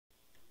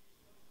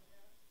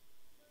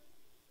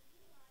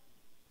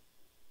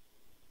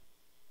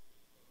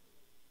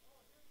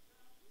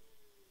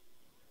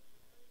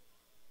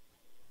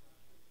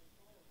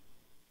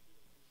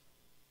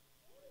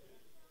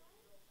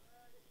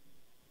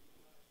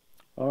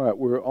All right,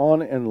 we're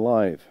on and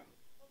live.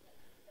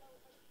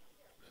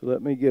 So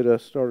let me get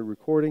us started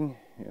recording,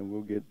 and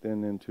we'll get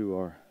then into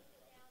our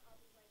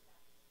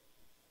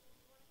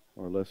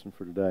lesson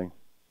for today.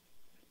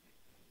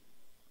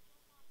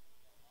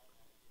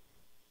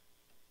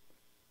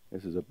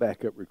 This is a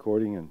backup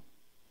recording, and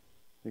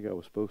I think I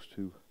was supposed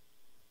to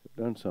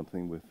have done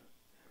something with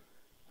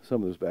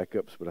some of those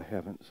backups, but I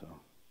haven't, so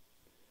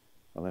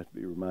I'll have to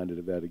be reminded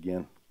of that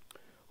again.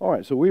 All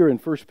right, so we are in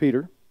 1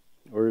 Peter,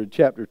 or in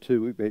chapter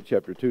 2. We've made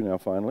chapter 2 now,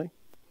 finally.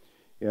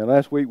 And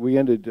last week we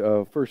ended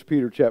 1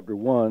 Peter chapter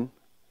 1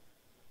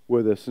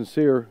 with a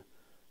sincere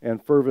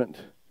and fervent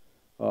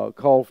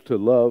call to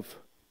love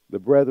the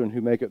brethren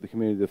who make up the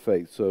community of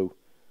faith. So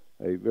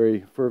a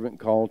very fervent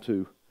call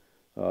to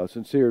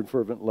sincere and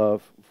fervent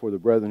love for the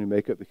brethren who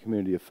make up the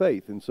community of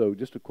faith. And so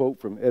just a quote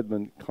from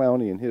Edmund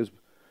Clowney in his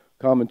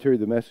commentary,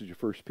 The Message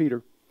of 1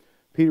 Peter.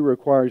 Peter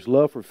requires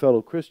love for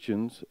fellow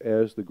Christians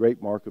as the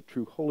great mark of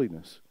true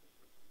holiness.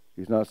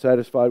 He's not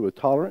satisfied with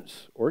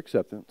tolerance or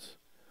acceptance,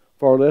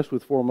 far less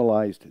with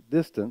formalized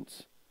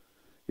distance.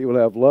 He will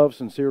have love,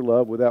 sincere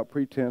love, without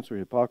pretense or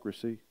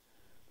hypocrisy.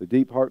 The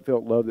deep,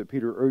 heartfelt love that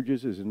Peter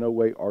urges is in no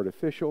way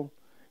artificial.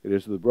 It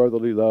is the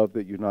brotherly love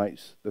that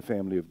unites the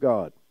family of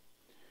God.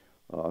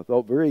 I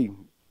thought very,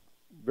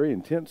 very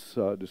intense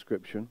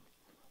description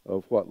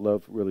of what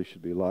love really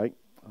should be like,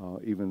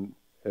 even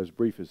as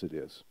brief as it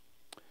is.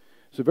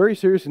 It's a very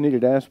serious and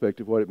needed aspect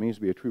of what it means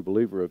to be a true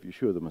believer of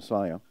Yeshua the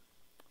Messiah,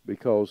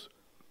 because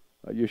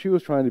Yeshua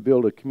is trying to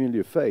build a community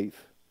of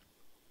faith.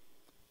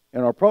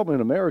 And our problem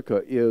in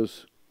America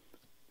is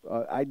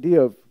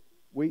idea of,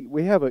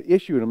 we have an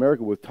issue in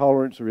America with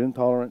tolerance or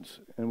intolerance,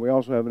 and we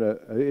also have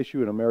an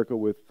issue in America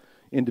with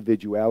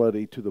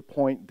individuality, to the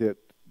point that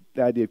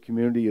the idea of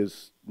community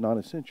is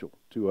non-essential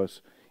to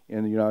us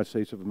in the United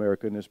States of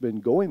America, and it's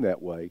been going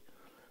that way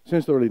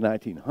since the early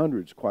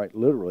 1900s, quite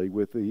literally,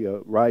 with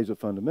the rise of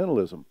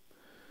fundamentalism.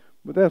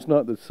 But that's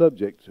not the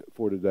subject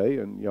for today,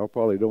 and y'all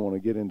probably don't want to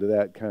get into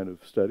that kind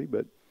of study,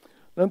 but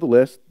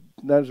nonetheless,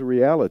 that is a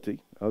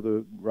reality of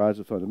the rise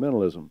of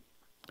fundamentalism.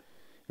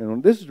 And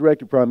when this is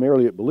directed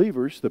primarily at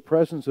believers, the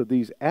presence of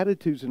these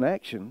attitudes and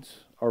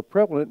actions are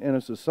prevalent in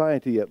a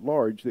society at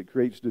large that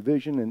creates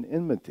division and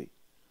enmity.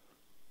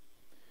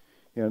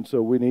 And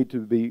so we need to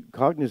be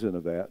cognizant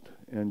of that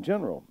in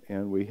general,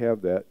 and we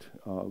have that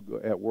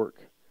at work.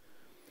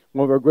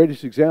 One of our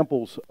greatest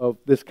examples of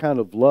this kind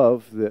of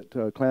love that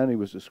Clowney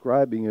was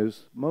describing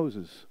is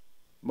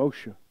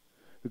Moshe,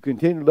 who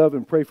continued to love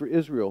and pray for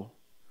Israel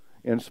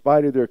in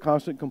spite of their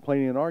constant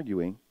complaining and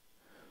arguing.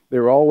 They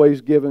were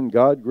always giving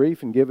God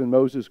grief and giving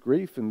Moses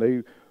grief, and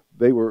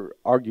they were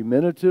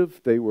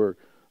argumentative, they were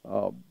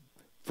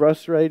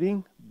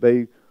frustrating,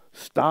 they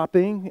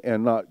stopping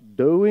and not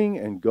doing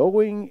and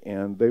going,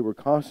 and they were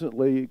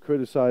constantly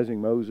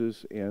criticizing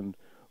Moses and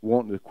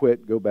wanting to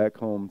quit, go back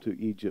home to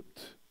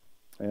Egypt.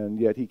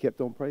 And yet he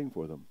kept on praying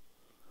for them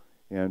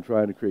and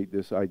trying to create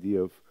this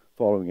idea of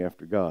following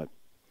after God.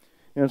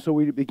 And so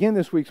we begin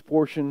this week's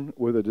portion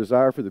with a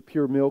desire for the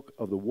pure milk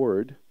of the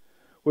Word,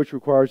 which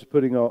requires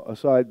putting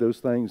aside those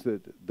things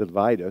that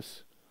divide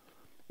us.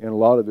 And a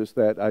lot of it's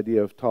that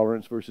idea of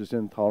tolerance versus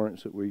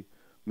intolerance that we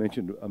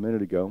mentioned a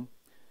minute ago,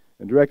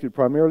 and directed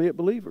primarily at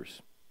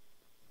believers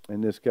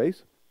in this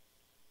case.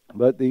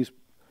 But these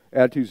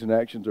attitudes and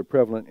actions are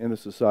prevalent in the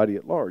society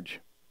at large.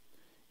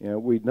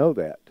 And we know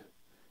that.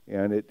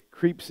 And it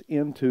creeps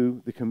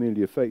into the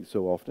community of faith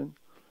so often.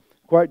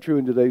 Quite true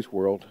in today's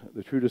world.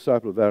 The true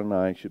disciple of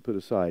Adonai should put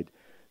aside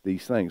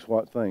these things.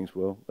 What things?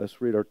 Well,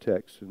 let's read our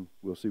text and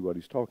we'll see what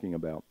he's talking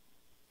about.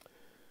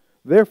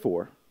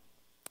 Therefore,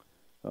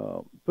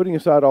 putting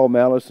aside all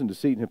malice and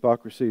deceit and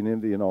hypocrisy and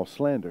envy and all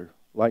slander,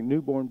 like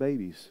newborn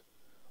babies,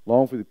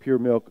 long for the pure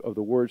milk of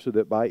the Word, so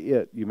that by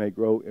it you may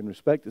grow in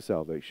respect to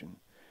salvation,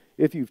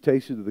 if you've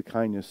tasted of the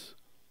kindness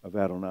of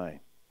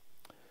Adonai.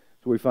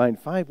 So we find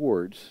 5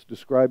 words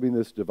describing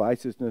this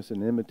divisiveness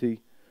and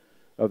enmity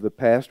of the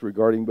past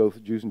regarding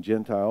both Jews and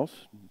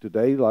Gentiles,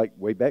 today like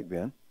way back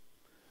then.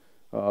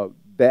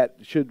 That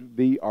should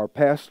be our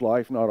past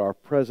life, not our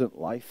present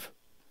life.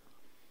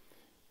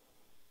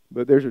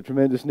 But there's a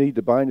tremendous need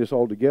to bind us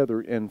all together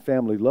in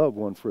family love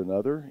one for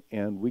another,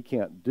 and we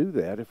can't do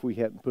that if we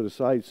hadn't put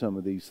aside some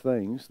of these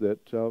things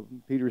that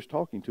Peter is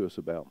talking to us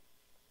about.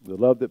 The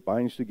love that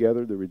binds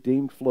together the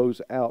redeemed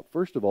flows out,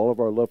 first of all, of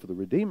our love for the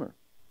Redeemer.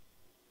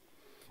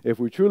 If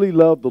we truly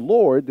love the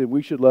Lord, then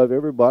we should love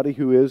everybody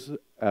who is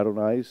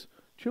Adonai's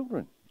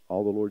children,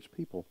 all the Lord's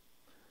people.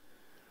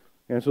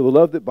 And so the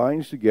love that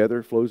binds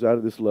together flows out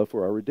of this love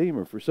for our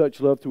Redeemer. For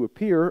such love to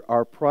appear,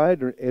 our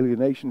pride or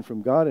alienation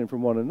from God and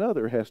from one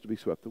another has to be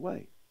swept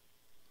away.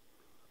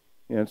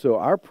 And so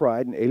our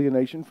pride and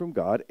alienation from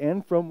God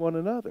and from one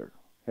another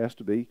has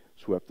to be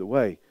swept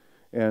away.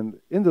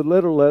 And in the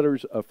little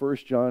letters of 1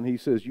 John, he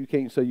says you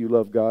can't say you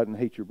love God and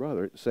hate your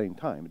brother at the same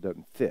time. It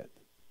doesn't fit.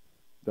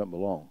 It doesn't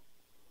belong.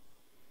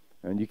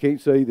 And you can't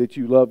say that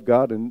you love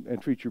God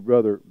and treat your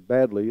brother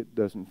badly. It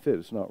doesn't fit.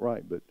 It's not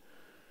right. But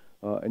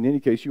in any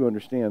case, you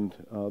understand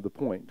the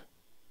point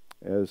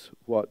as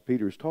what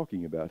Peter is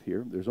talking about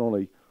here. There's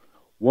only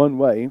one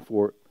way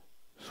for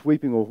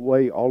sweeping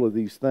away all of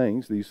these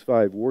things, these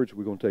 5 words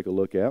we're going to take a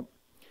look at,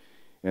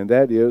 and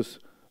that is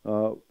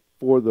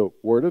for the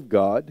Word of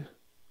God,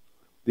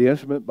 the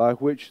instrument by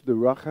which the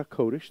Ruach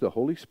HaKodesh, the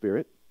Holy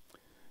Spirit,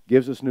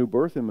 gives us new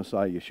birth in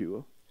Messiah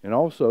Yeshua, and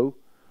also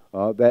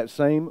that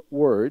same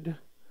Word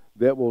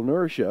that will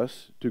nourish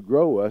us to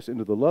grow us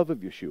into the love of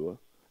Yeshua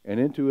and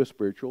into a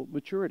spiritual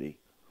maturity.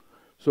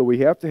 So we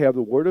have to have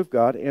the Word of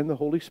God and the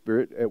Holy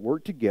Spirit at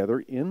work together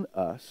in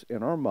us,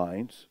 in our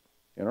minds,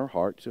 in our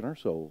hearts, in our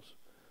souls,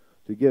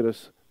 to get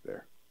us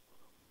there.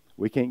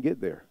 We can't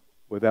get there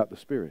without the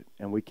Spirit,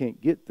 and we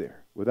can't get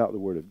there without the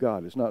Word of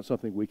God. It's not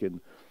something we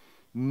can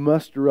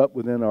muster up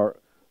within our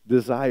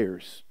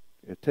desires.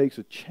 It takes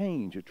a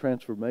change, a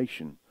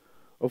transformation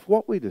of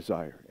what we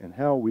desire and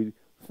how we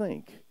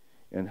think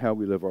and how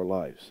we live our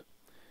lives.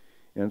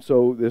 And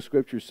so this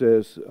scripture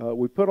says,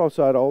 we put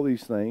aside all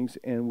these things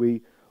and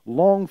we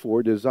long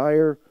for,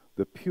 desire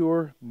the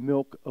pure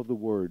milk of the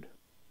Word.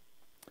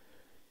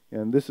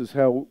 And this is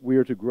how we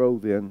are to grow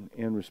then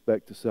in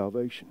respect to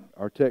salvation.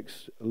 Our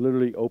text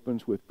literally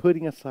opens with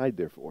putting aside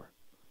therefore.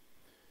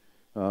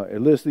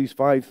 It lists these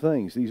 5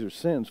 things. These are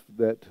sins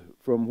that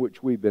from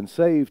which we've been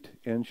saved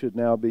and should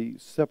now be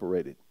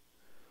separated.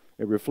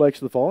 It reflects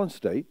the fallen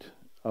state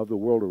of the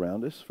world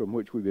around us from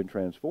which we've been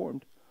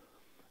transformed.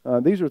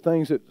 These are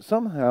things that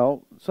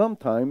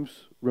sometimes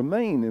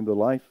remain in the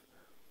life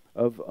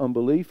of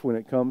unbelief when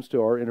it comes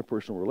to our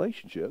interpersonal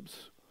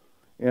relationships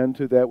and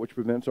to that which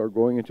prevents our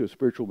growing into a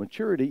spiritual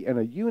maturity and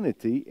a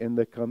unity in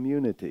the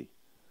community,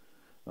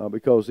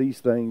 because these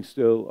things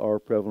still are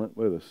prevalent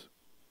with us.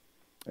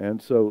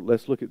 And so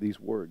let's look at these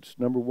words.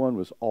 Number 1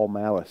 was all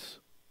malice.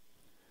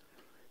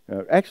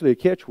 Actually a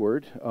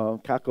catchword,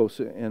 kakos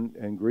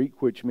in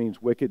Greek, which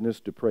means wickedness,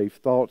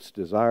 depraved thoughts,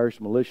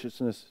 desires,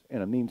 maliciousness,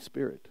 and a mean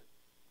spirit.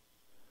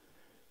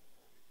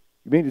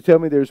 You mean to tell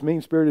me there's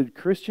mean-spirited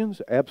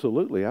Christians?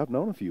 Absolutely. I've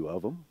known a few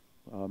of them.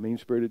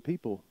 Mean-spirited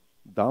people,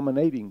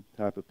 dominating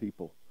type of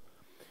people.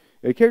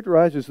 It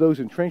characterizes those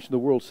entrenched in the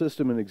world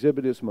system and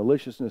exhibit its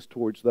maliciousness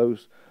towards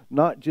those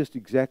not just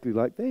exactly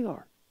like they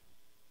are.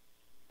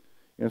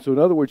 And so in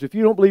other words, if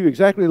you don't believe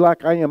exactly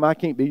like I am, I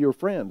can't be your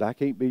friend. I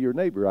can't be your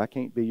neighbor. I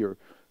can't be your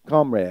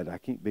comrade. I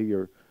can't be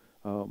your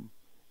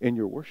in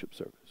your worship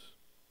service.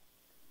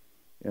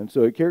 And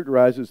so it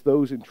characterizes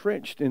those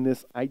entrenched in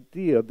this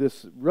idea of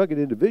this rugged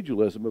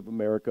individualism of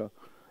America.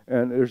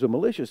 And there's a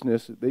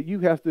maliciousness that you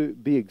have to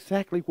be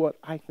exactly what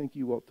I think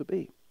you ought to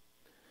be.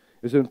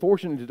 It's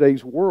unfortunate in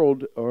today's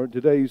world,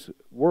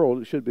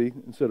 it should be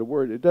instead of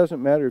word, it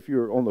doesn't matter if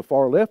you're on the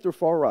far left or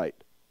far right.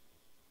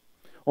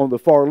 On the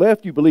far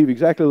left, you believe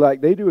exactly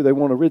like they do, or they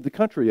want to rid the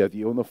country of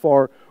you. On the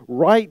far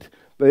right,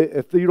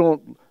 if you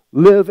don't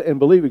live and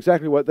believe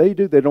exactly what they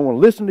do, they don't want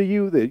to listen to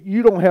you, that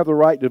you don't have the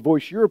right to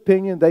voice your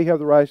opinion, they have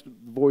the right to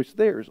voice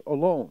theirs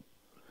alone.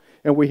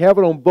 And we have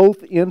it on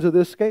both ends of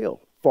this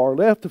scale, far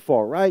left to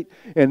far right,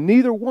 and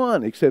neither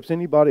one accepts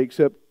anybody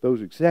except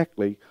those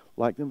exactly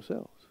like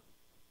themselves.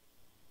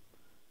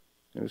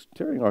 And it's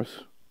tearing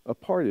us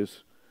apart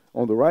is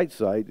on the right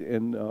side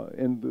in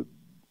the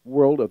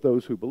world of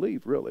those who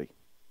believe, really.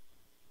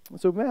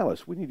 So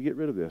malice, we need to get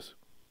rid of this.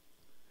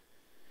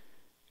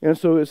 And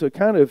so it's a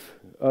kind of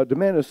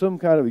demand of some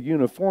kind of a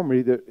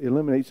uniformity that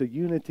eliminates a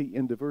unity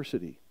in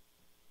diversity.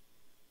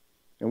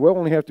 And we'll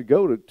only have to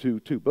go to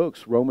 2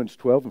 books, Romans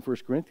 12 and 1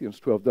 Corinthians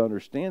 12, to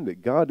understand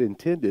that God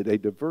intended a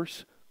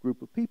diverse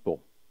group of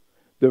people.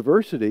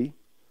 Diversity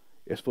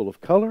is full of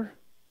color,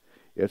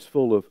 it's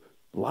full of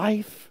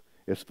life,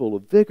 it's full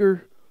of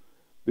vigor,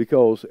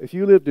 because if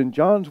you lived in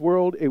John's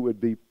world, it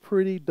would be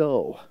pretty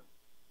dull.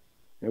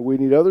 And we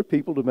need other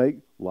people to make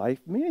life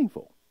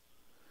meaningful.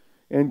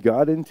 And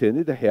God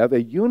intended to have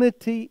a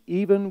unity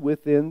even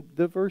within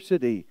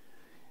diversity.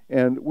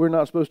 And we're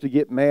not supposed to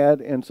get mad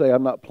and say,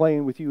 I'm not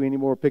playing with you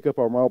anymore, pick up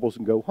our marbles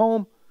and go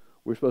home.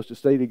 We're supposed to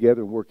stay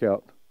together and work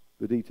out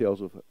the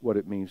details of what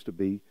it means to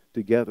be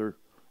together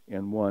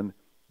in one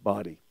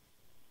body.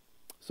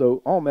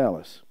 So all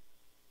malice,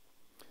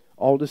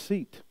 all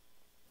deceit,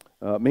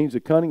 means a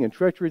cunning and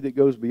treachery that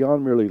goes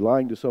beyond merely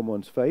lying to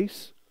someone's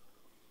face.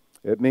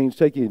 It means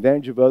taking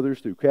advantage of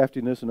others through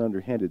craftiness and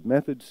underhanded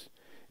methods.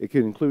 It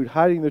can include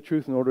hiding the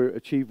truth in order to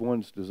achieve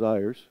one's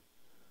desires,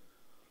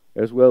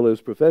 as well as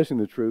professing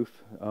the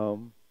truth.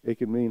 It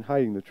can mean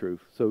hiding the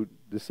truth. So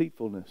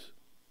deceitfulness.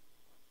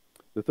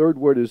 The third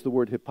word is the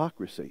word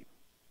hypocrisy.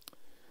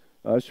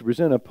 It's to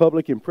present a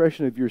public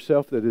impression of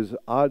yourself that is at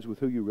odds with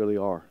who you really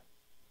are.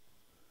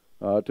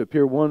 To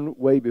appear one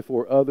way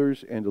before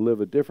others and to live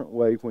a different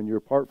way when you're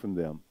apart from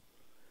them.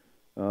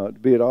 To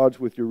be at odds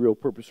with your real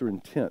purpose or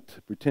intent,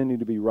 pretending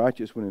to be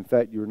righteous when in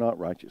fact you're not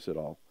righteous at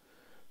all.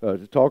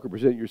 To talk or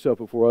present yourself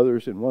before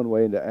others in one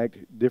way and to act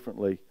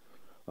differently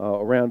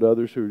around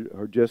others who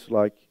are just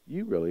like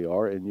you really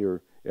are and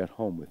you're at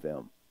home with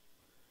them.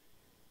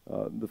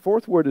 The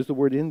fourth word is the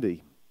word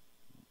envy.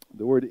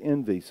 The word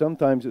envy.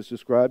 Sometimes it's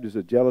described as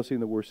a jealousy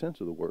in the worst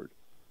sense of the word.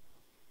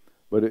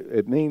 But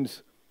it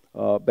means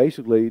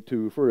basically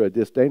to refer to a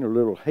disdain or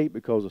little hate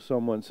because of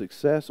someone's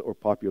success or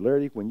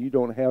popularity. When you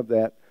don't have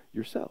that,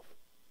 yourself.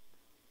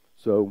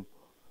 So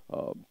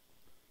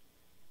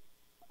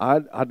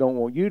I don't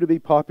want you to be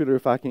popular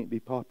if I can't be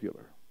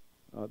popular.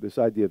 This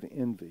idea of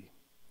envy.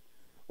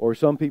 Or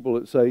some people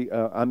that say,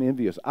 I'm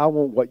envious. I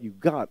want what you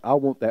got. I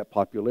want that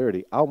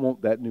popularity. I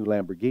want that new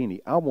Lamborghini.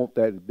 I want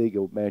that big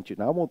old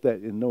mansion. I want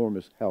that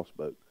enormous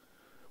houseboat.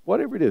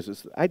 Whatever it is,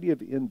 it's the idea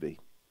of envy.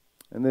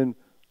 And then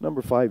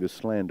number 5 is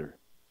slander.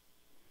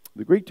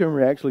 The Greek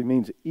term actually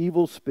means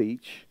evil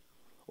speech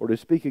or to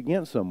speak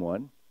against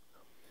someone.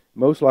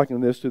 Most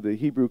likening this to the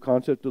Hebrew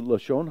concept of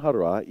lashon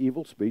hara,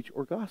 evil speech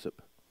or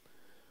gossip.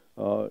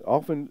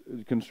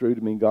 Often construed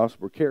to mean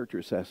gossip or character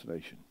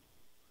assassination.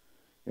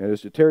 And it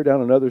is to tear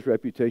down another's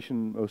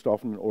reputation, most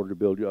often in order to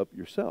build you up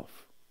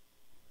yourself.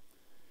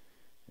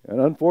 And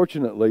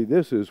unfortunately,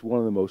 this is one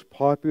of the most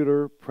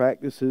popular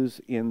practices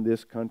in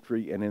this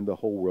country and in the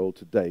whole world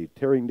today,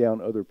 tearing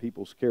down other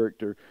people's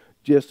character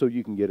just so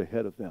you can get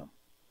ahead of them.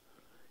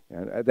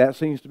 And that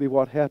seems to be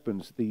what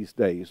happens these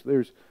days.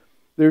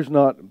 There's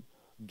not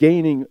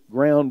gaining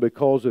ground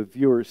because of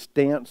your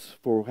stance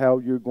for how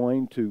you're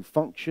going to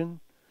function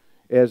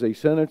as a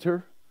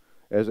senator,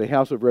 as a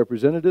House of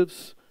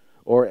Representatives,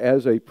 or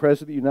as a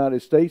President of the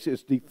United States.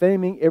 It's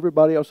defaming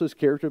everybody else's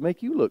character to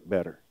make you look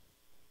better.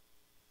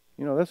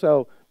 You know, that's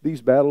how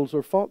these battles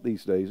are fought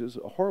these days. It's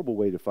a horrible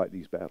way to fight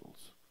these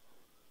battles.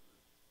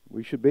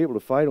 We should be able to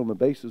fight on the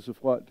basis of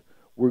what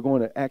we're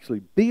going to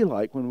actually be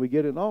like when we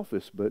get in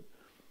office, but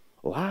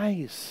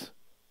lies,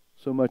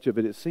 so much of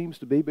it seems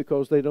to be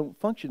because they don't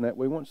function that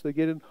way once they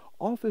get in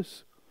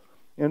office.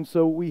 And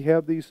so we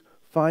have these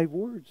 5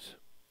 words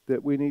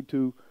that we need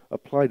to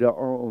apply to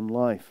our own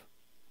life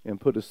and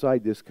put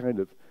aside this kind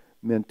of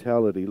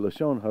mentality,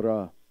 lashon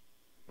hara.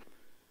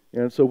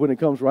 And so when it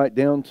comes right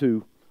down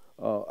to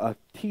a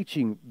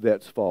teaching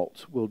that's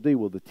false, we'll deal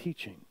with the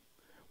teaching.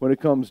 When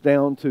it comes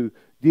down to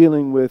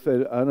dealing with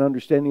an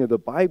understanding of the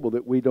Bible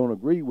that we don't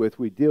agree with,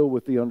 we deal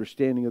with the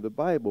understanding of the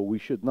Bible. We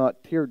should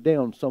not tear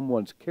down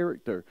someone's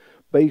character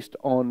based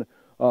on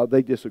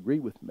they disagree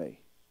with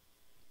me,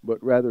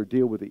 but rather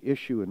deal with the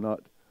issue and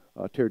not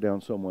tear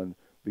down someone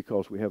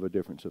because we have a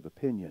difference of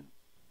opinion.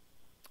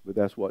 But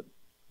that's what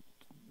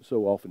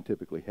so often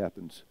typically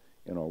happens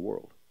in our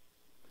world.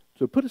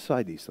 So put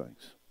aside these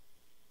things.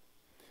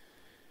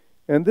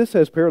 And this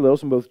has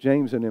parallels in both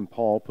James and in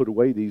Paul. Put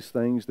away these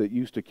things that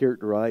used to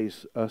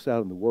characterize us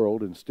out in the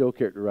world and still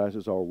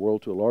characterizes our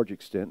world to a large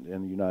extent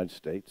in the United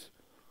States.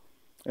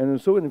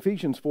 And so in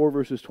Ephesians 4,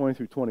 verses 20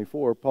 through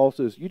 24, Paul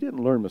says, you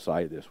didn't learn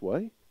Messiah this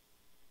way.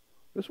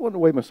 This wasn't the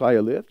way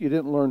Messiah lived. You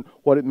didn't learn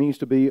what it means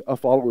to be a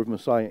follower of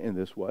Messiah in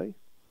this way.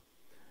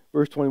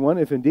 Verse 21,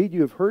 if indeed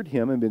you have heard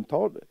him and been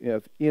taught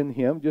in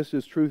him, just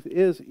as truth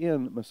is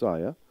in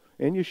Messiah,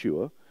 in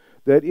Yeshua,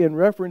 that in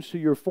reference to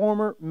your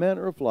former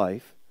manner of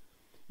life,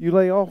 you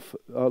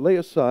lay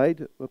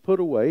aside, put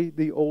away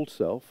the old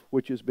self,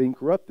 which is being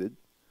corrupted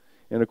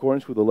in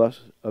accordance with the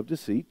lust of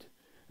deceit,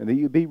 and that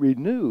you be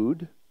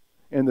renewed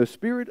in the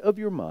spirit of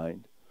your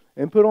mind,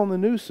 and put on the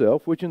new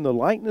self, which in the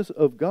likeness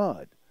of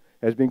God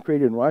has been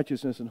created in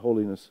righteousness and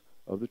holiness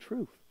of the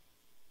truth.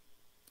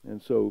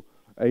 And so,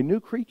 a new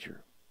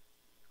creature,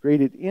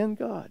 created in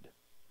God,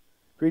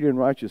 created in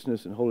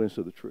righteousness and holiness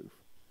of the truth.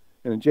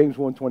 And in James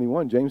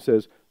 1:21, James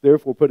says,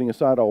 therefore putting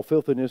aside all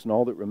filthiness and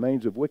all that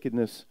remains of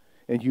wickedness,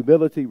 and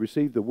humility,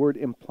 receive the word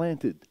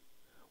implanted,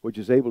 which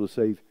is able to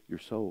save your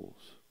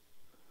souls.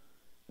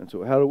 And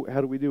so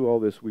how do we do all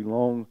this? We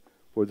long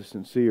for the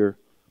sincere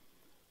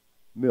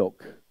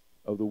milk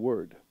of the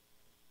word.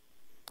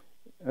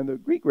 And the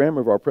Greek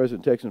grammar of our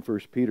present text in 1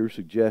 Peter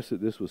suggests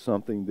that this was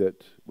something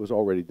that was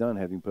already done,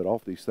 having put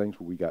off these things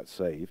when we got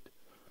saved.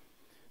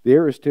 The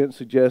aorist tense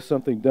suggests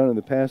something done in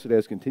the past that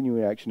has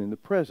continuing action in the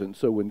present.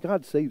 So when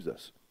God saves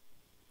us,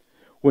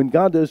 when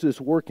God does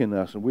this work in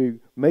us and we're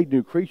made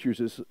new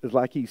creatures, it's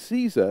like he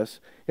sees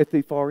us at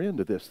the far end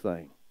of this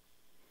thing.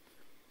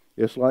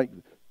 It's like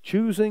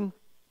choosing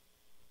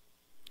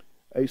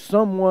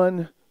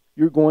someone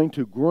you're going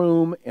to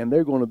groom, and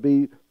they're going to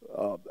be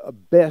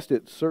best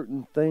at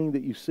certain thing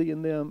that you see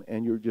in them,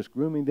 and you're just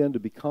grooming them to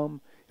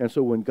become. And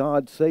so when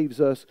God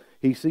saves us,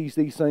 he sees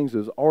these things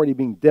as already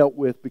being dealt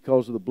with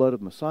because of the blood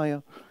of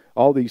Messiah.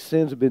 All these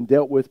sins have been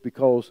dealt with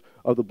because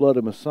of the blood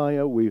of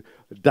Messiah. We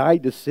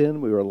died to sin.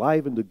 We were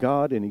alive unto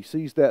God. And he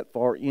sees that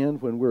far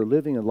end when we're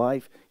living a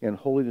life in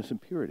holiness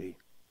and purity.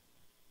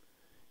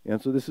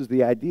 And so this is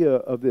the idea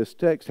of this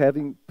text.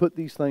 Having put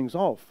these things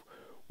off,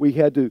 we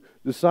had to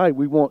decide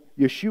we want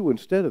Yeshua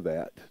instead of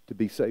that to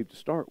be saved to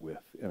start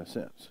with, in a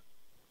sense.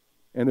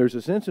 And there's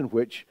a sense in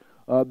which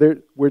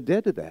we're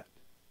dead to that.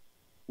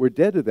 We're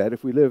dead to that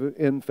if we live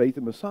in faith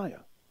in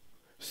Messiah.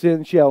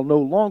 Sin shall no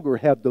longer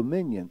have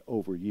dominion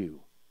over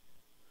you.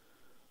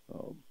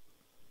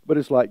 But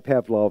it's like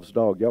Pavlov's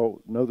dog.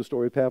 Y'all know the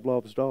story of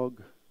Pavlov's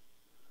dog?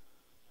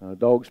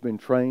 Dog's been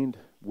trained,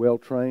 well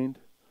trained.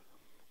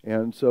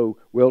 And so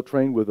well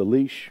trained with a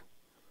leash.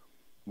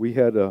 We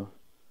had a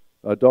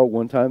dog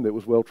one time that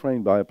was well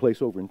trained by a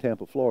place over in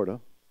Tampa,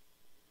 Florida.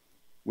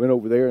 Went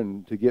over there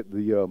and to get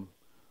the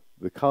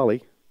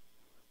collie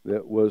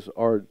that was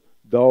our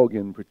dog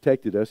and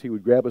protected us. He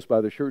would grab us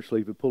by the shirt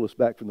sleeve and pull us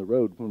back from the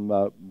road when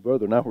my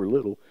brother and I were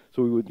little,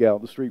 so we would get out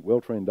on the street,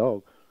 well-trained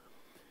dog.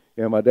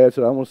 And my dad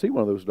said, I want to see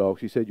one of those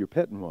dogs. He said, you're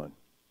petting one.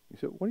 He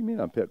said, what do you mean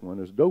I'm petting one?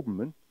 There's a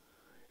Doberman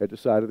at the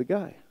side of the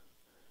guy,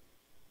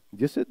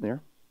 just sitting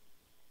there.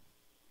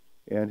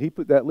 And he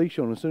put that leash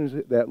on. As soon as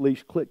that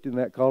leash clicked in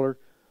that collar,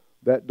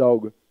 that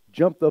dog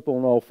jumped up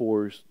on all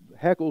fours,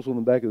 hackles on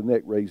the back of the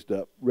neck raised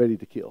up, ready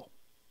to kill.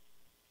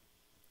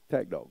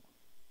 Attack dog.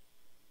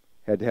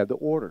 Had to have the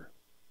order,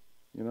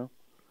 you know.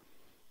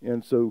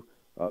 And so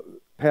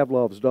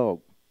Pavlov's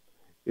dog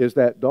is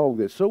that dog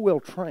that's so well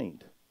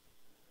trained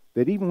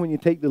that even when you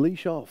take the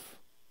leash off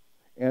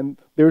and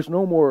there's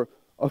no more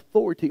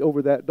authority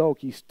over that dog,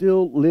 he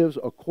still lives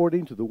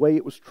according to the way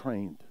it was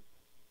trained.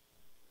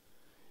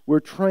 We're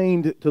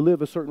trained to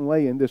live a certain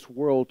way in this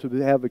world to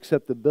have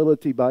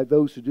acceptability by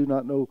those who do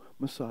not know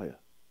Messiah.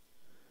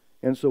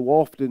 And so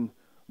often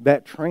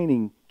that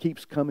training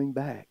keeps coming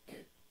back.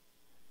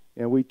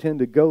 And we tend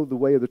to go the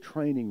way of the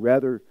training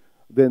rather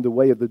than the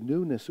way of the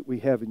newness that we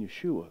have in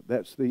Yeshua.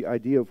 That's the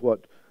idea of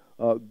what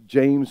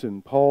James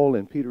and Paul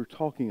and Peter are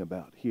talking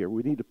about here.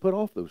 We need to put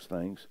off those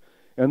things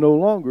and no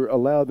longer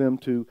allow them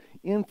to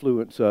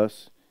influence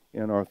us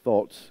in our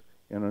thoughts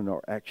and in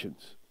our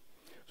actions.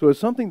 So it's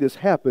something that's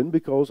happened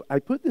because I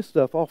put this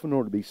stuff off in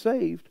order to be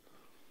saved,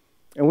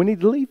 and we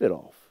need to leave it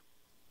off.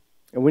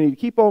 And we need to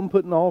keep on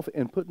putting off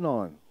and putting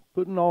on.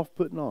 Putting off,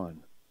 putting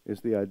on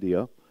is the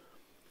idea.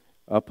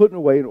 Putting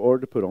away in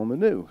order to put on the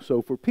new.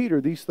 So for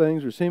Peter, these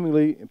things are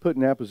seemingly put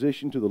in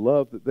opposition to the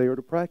love that they are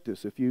to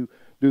practice. If you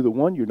do the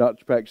one, you're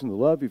not practicing the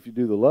love. If you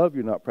do the love,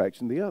 you're not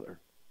practicing the other.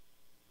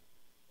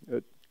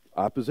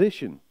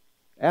 Apposition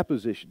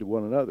to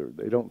one another.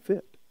 They don't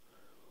fit.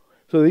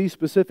 So these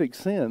specific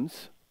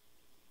sins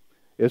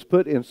is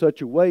put in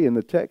such a way in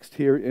the text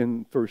here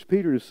in 1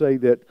 Peter to say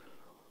that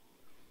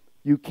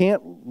you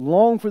can't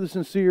long for the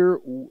sincere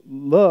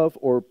love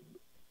or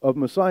of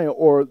Messiah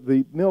or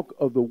the milk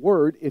of the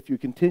Word if you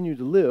continue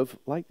to live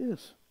like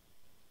this.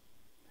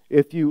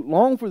 If you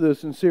long for the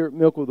sincere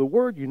milk of the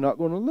Word, you're not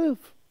going to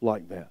live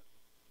like that.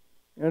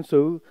 And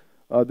so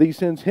these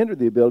sins hinder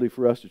the ability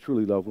for us to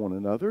truly love one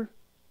another.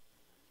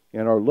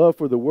 And our love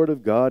for the Word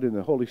of God and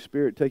the Holy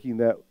Spirit taking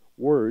that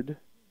Word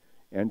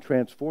and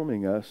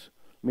transforming us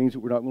means that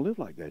we're not going to live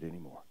like that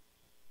anymore.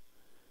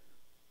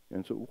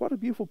 And so what a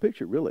beautiful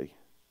picture, really.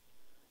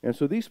 And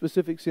so these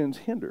specific sins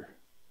hinder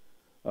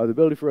the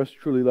ability for us to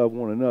truly love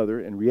one another.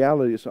 In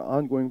reality, it's an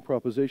ongoing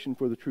proposition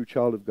for the true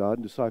child of God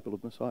and disciple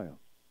of Messiah.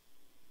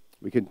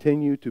 We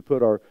continue to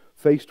put our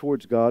face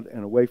towards God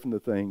and away from the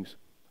things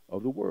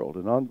of the world,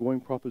 an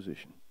ongoing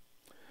proposition.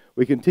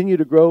 We continue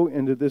to grow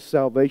into this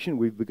salvation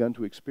we've begun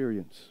to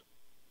experience.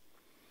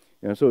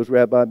 And so as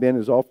Rabbi Ben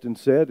has often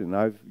said, and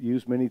I've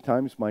used many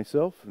times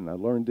myself, and I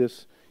learned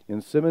this in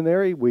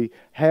seminary, we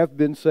have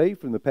been saved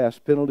from the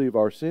past penalty of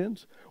our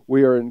sins.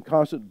 We are in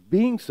constant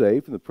being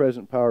saved from the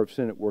present power of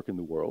sin at work in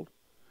the world.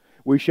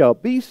 We shall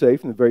be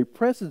saved from the very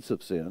presence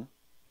of sin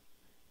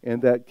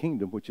and that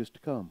kingdom which is to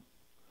come.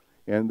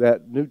 And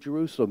that New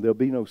Jerusalem, there'll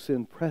be no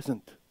sin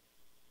present.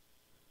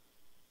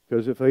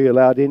 Because if they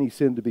allowed any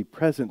sin to be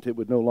present, it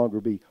would no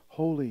longer be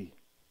holy.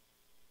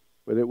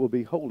 But it will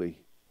be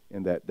holy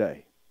in that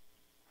day.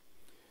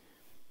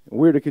 And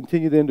we're to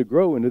continue then to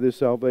grow into this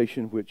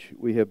salvation which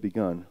we have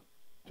begun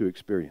to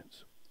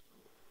experience.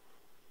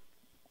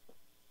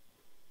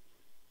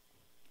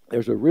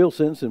 There's a real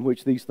sense in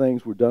which these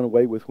things were done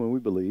away with when we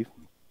believe,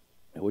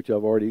 which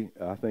I've already,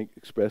 I think,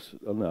 expressed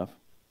enough.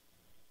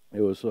 It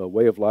was a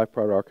way of life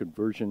prior to our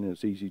conversion, and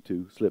it's easy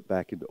to slip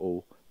back into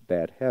old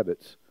bad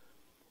habits.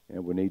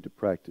 And we need to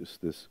practice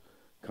this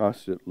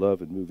constant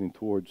love and moving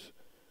towards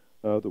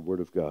the Word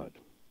of God.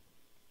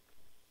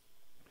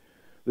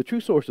 The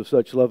true source of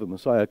such love of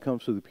Messiah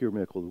comes through the pure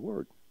milk of the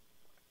Word.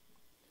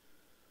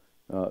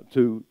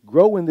 To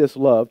grow in this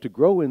love, to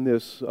grow in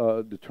this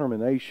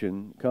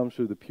determination comes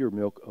through the pure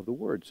milk of the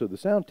Word. So the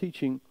sound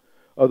teaching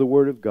of the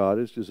Word of God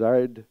is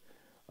designed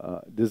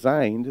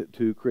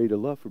to create a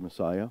love for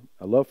Messiah,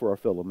 a love for our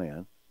fellow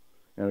man,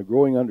 and a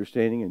growing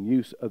understanding and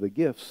use of the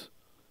gifts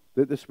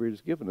that the Spirit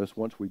has given us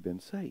once we've been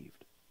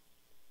saved.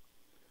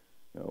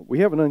 We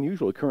have an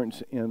unusual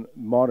occurrence in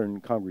modern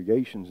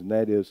congregations, and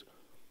that is,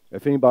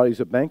 if anybody's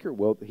a banker,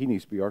 well, he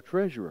needs to be our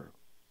treasurer.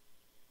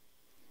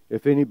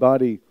 If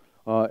anybody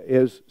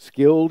is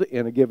skilled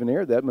in a given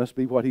area, that must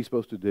be what he's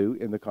supposed to do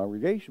in the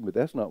congregation, but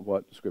that's not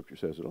what the Scripture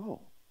says at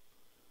all.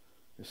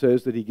 It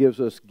says that he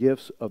gives us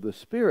gifts of the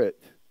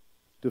Spirit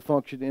to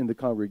function in the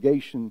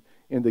congregation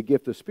in the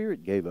gift the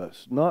Spirit gave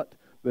us, not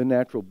the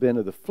natural bent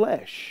of the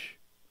flesh.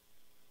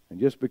 And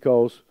just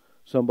because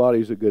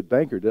somebody's a good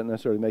banker doesn't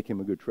necessarily make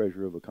him a good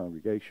treasurer of a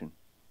congregation.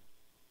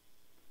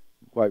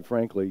 Quite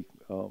frankly,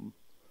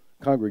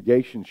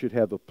 congregation should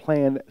have a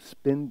planned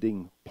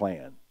spending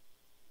plan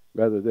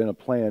rather than a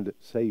planned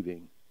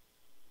saving.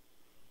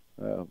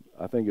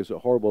 I think it's a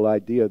horrible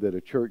idea that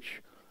a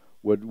church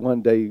would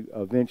one day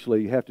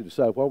eventually have to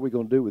decide what are we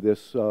going to do with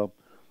this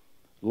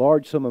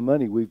large sum of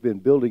money we've been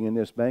building in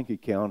this bank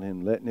account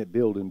and letting it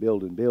build and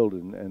build and build,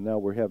 and now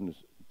we're having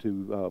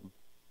to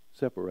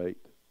separate.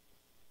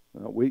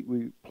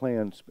 We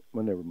plan,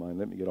 well, never mind,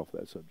 let me get off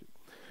that subject.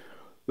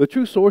 The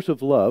true source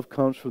of love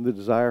comes from the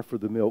desire for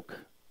the milk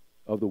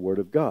of the Word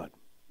of God.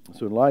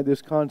 So in light of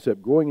this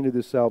concept, growing into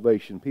this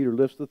salvation, Peter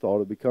lifts the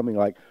thought of becoming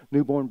like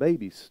newborn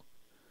babies,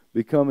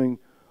 becoming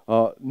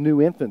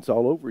new infants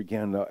all over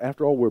again.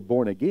 After all, we're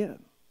born again.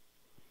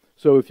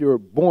 So if you're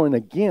born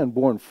again,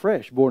 born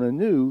fresh, born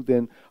anew,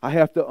 then I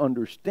have to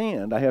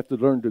understand, I have to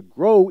learn to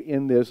grow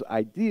in this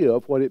idea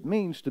of what it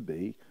means to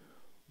be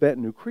that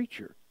new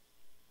creature.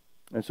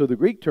 And so the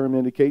Greek term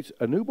indicates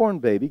a newborn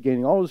baby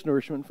gaining all his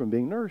nourishment from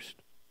being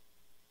nursed.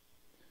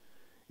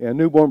 And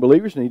newborn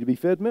believers need to be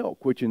fed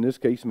milk, which in this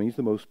case means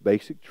the most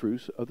basic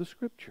truths of the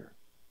Scripture.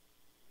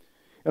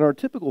 In our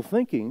typical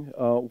thinking,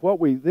 what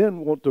we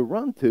then want to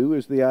run to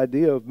is the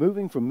idea of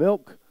moving from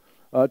milk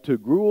to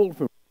gruel,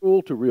 from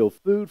gruel to real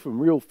food, from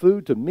real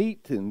food to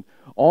meat, and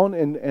on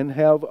and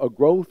have a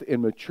growth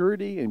in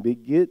maturity and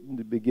begin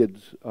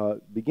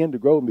to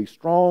grow and be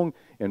strong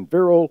and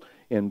virile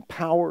in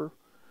power.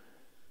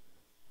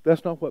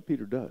 That's not what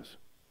Peter does.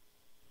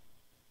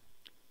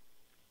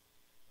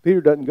 Peter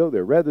doesn't go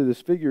there. Rather,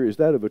 this figure is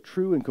that of a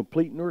true and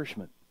complete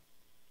nourishment.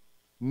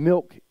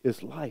 Milk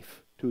is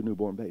life to a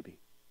newborn baby.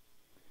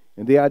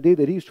 And the idea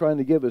that he's trying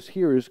to give us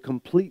here is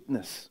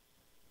completeness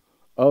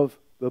of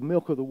the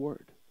milk of the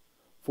Word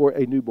for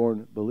a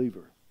newborn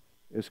believer.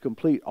 It's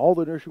complete. All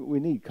the nourishment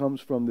we need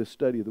comes from this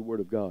study of the Word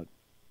of God.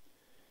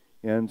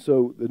 And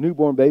so the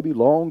newborn baby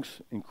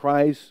longs and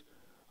cries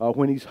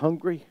when he's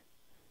hungry,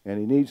 and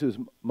he needs his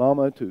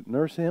mama to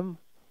nurse him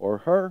or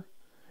her.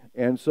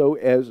 And so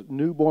as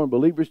newborn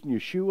believers in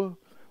Yeshua,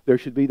 there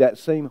should be that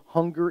same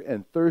hunger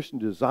and thirst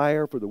and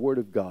desire for the Word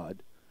of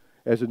God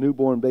as a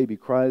newborn baby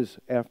cries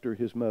after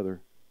his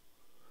mother.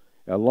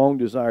 A long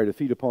desire to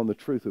feed upon the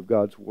truth of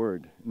God's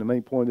Word. And the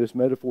main point of this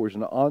metaphor is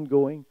an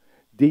ongoing,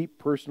 deep,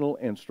 personal,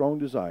 and strong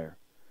desire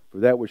for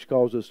that which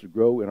causes us to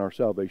grow in our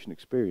salvation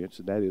experience,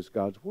 and that is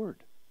God's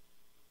Word.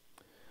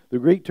 The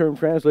Greek term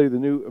translated the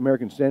New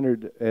American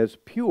Standard as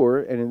pure,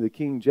 and in the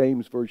King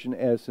James Version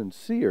as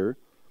sincere,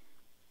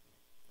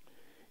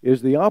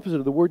 is the opposite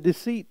of the word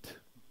deceit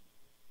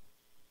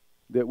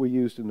that we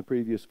used in the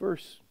previous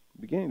verse,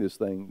 beginning of this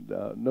thing.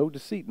 No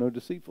deceit, no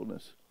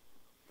deceitfulness.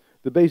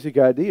 The basic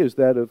idea is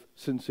that of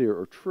sincere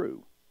or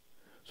true.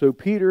 So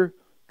Peter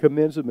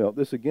commends the milk.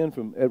 This again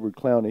from Edward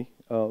Clowney,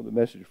 the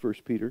message of 1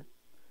 Peter.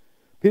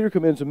 Peter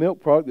commends a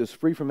milk product that's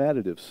free from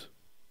additives.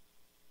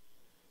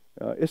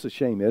 It's a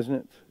shame, isn't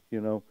it?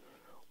 You know,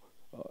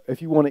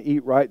 if you want to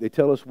eat right, they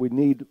tell us we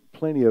need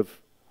plenty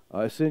of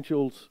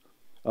essentials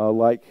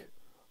like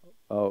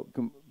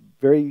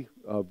very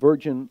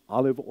virgin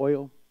olive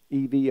oil,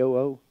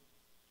 EVOO,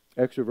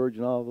 extra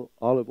virgin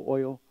olive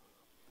oil.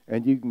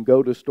 And you can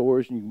go to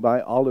stores and you can buy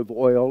olive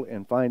oil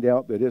and find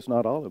out that it's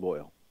not olive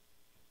oil.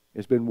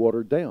 It's been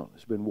watered down.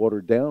 It's been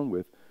watered down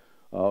with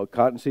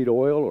cottonseed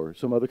oil or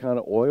some other kind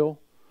of oil.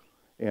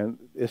 And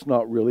it's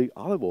not really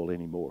olive oil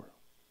anymore.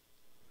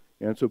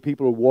 And so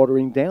people are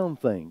watering down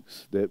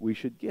things that we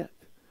should get.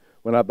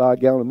 When I buy a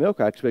gallon of milk,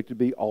 I expect it to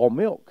be all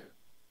milk.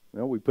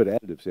 Well, we put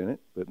additives in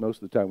it, but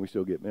most of the time we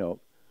still get milk.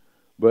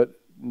 But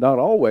not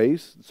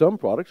always. Some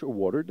products are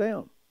watered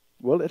down.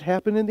 Well, it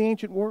happened in the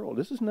ancient world.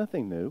 This is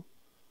nothing new.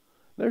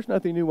 There's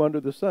nothing new under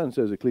the sun,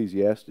 says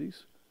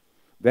Ecclesiastes.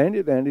 Vanity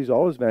of vanities,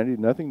 all is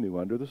vanity, nothing new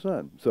under the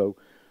sun. So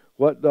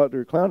what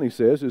Dr. Clowney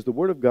says is the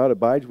Word of God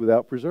abides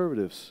without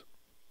preservatives.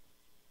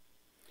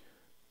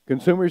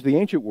 Consumers of the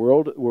ancient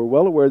world were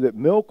well aware that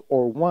milk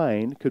or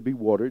wine could be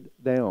watered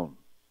down,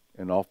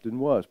 and often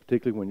was,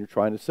 particularly when you're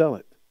trying to sell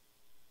it.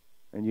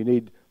 And you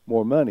need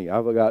more money.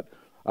 I've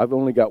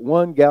only got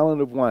 1 gallon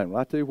of wine.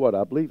 Well, I tell you what,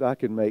 I believe I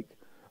can make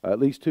at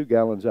least 2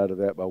 gallons out of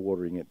that by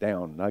watering it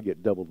down, and I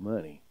get doubled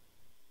money.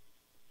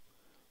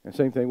 And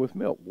same thing with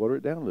milk. Water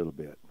it down a little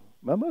bit.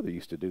 My mother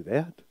used to do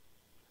that.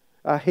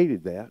 I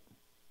hated that.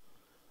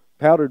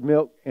 Powdered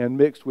milk and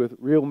mixed with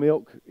real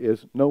milk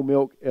is no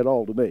milk at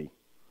all to me.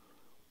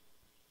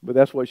 But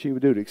that's what she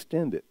would do to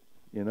extend it,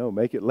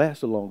 make it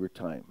last a longer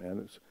time.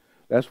 And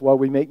that's why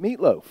we make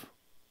meatloaf.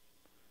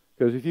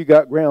 Because if you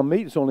got ground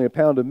meat, it's only a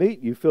pound of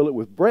meat. You fill it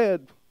with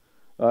bread,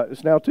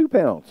 it's now 2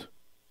 pounds.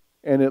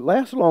 And it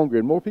lasts longer,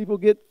 and more people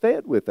get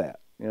fed with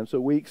that. And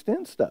so we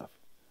extend stuff.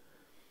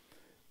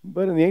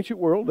 But in the ancient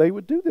world, they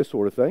would do this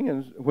sort of thing.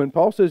 And when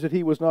Paul says that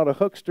he was not a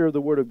huckster of the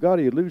Word of God,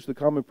 he alludes to the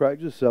common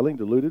practice of selling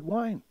diluted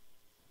wine.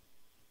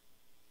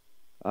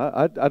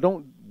 I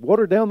don't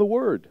water down the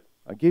Word.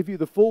 I give you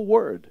the full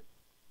Word,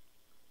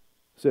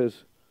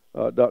 says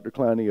Dr.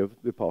 Clowney of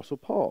the Apostle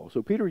Paul.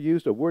 So Peter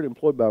used a word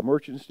employed by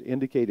merchants to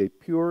indicate a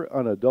pure,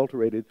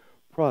 unadulterated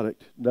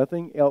product.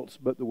 Nothing else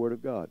but the Word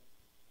of God.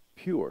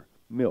 Pure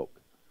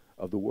milk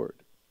of the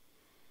Word.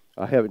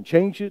 I haven't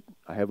changed it.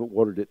 I haven't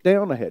watered it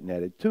down. I hadn't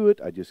added to it.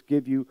 I just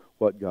give you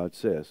what God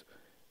says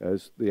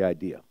as the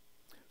idea.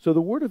 So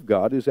the Word of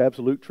God is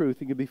absolute truth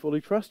and can be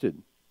fully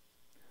trusted.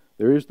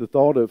 There is the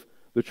thought of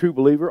the true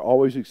believer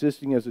always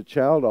existing as a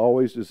child,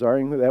 always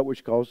desiring that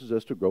which causes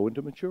us to grow and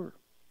to mature.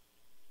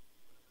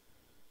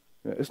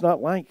 It's not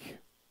like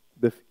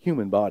the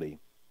human body.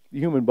 the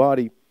human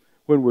body,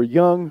 when we're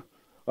young,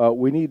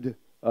 we need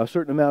a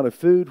certain amount of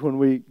food. When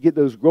we get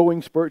those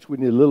growing spurts, we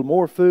need a little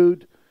more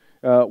food.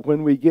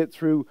 When we get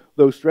through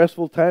those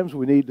stressful times,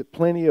 we need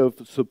plenty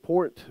of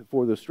support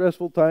for the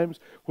stressful times.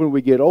 When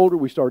we get older,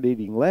 we start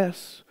eating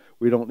less.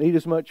 We don't need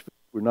as much food.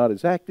 We're not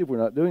as active. We're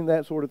not doing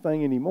that sort of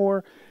thing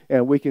anymore.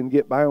 And we can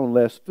get by on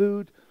less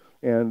food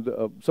and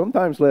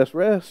sometimes less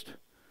rest.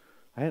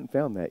 I hadn't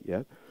found that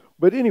yet.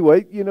 But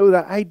anyway,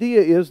 the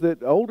idea is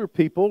that older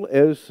people,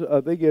 as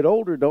they get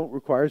older, don't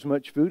require as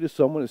much food as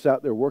someone that's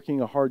out there working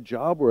a hard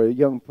job or a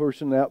young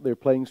person out there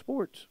playing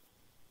sports.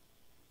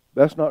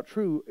 That's not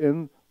true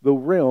in the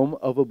realm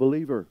of a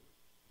believer.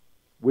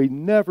 We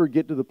never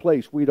get to the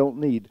place we don't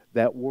need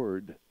that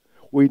word.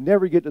 We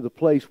never get to the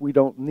place we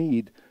don't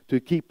need to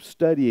keep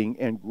studying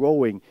and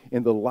growing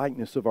in the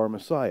likeness of our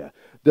Messiah.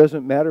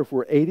 Doesn't matter if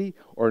we're 80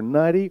 or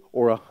 90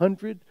 or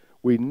 100,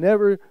 we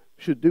never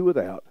should do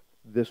without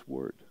this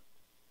word.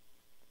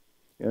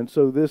 And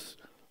so this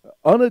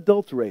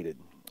unadulterated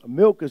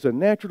milk is a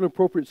natural and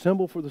appropriate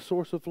symbol for the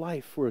source of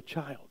life for a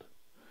child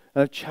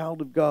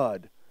of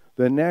God.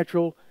 The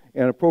natural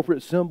and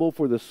appropriate symbol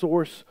for the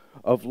source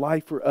of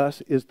life for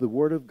us is the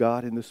Word of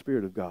God and the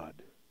Spirit of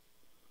God.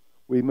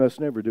 We must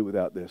never do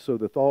without this. So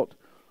the thought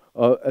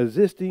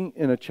existing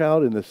in a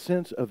child in the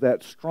sense of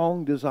that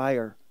strong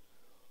desire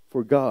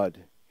for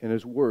God and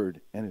His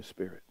Word and His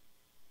Spirit.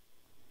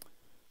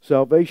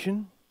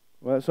 Salvation,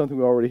 well, that's something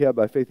we already have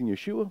by faith in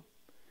Yeshua.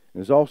 And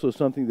it's also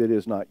something that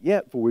is not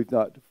yet, for we've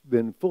not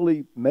been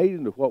fully made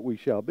into what we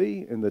shall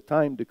be in the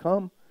time to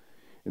come.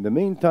 In the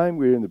meantime,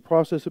 we're in the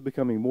process of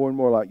becoming more and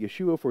more like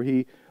Yeshua, for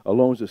He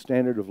alone is the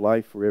standard of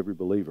life for every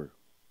believer.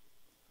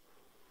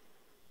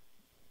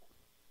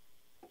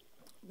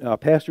 Now, I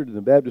pastored in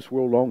the Baptist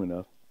world long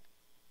enough,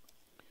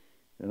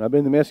 and I've been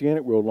in the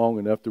Messianic world long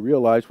enough to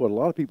realize what a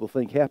lot of people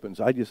think happens.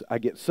 I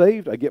get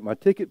saved, I get my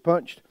ticket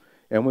punched,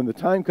 and when the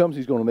time comes,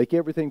 He's going to make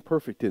everything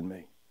perfect in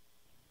me.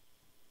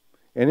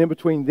 And in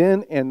between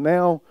then and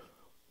now,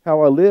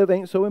 how I live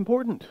ain't so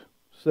important,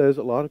 says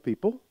a lot of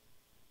people.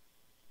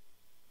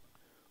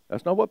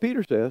 That's not what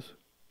Peter says.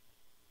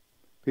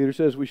 Peter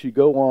says we should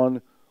go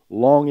on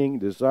longing,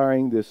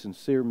 desiring this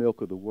sincere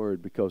milk of the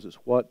Word, because it's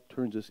what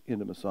turns us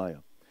into Messiah.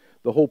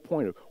 The whole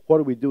point of what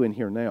are we doing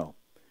here now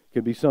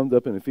can be summed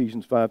up in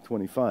Ephesians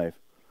 5:25.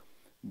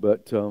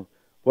 But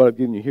what I've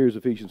given you here is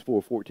Ephesians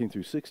 4:14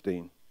 through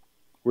 16.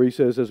 Where he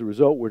says, as a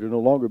result, we're to no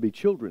longer be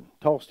children,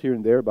 tossed here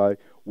and there by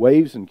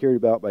waves and carried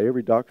about by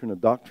every doctrine of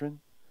doctrine,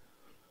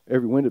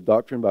 every wind of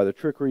doctrine, by the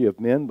trickery of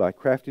men, by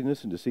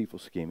craftiness and deceitful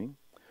scheming,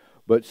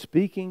 but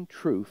speaking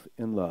truth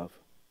in love.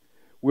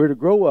 We're to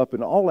grow up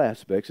in all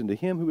aspects into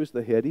Him who is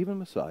the head, even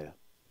Messiah,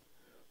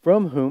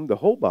 from whom the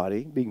whole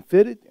body, being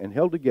fitted and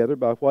held together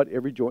by what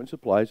every joint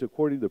supplies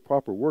according to the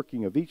proper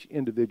working of each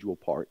individual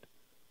part.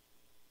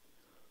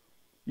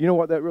 You know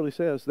what that really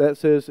says? That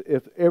says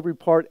if every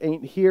part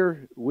ain't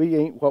here, we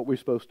ain't what we're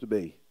supposed to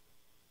be.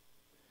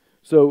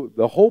 So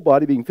the whole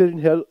body being fitted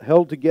and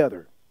held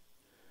together.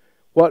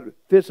 What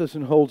fits us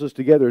and holds us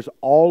together is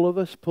all of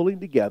us pulling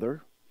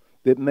together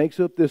that makes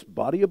up this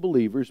body of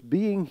believers,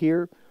 being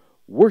here,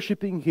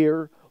 worshiping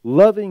here,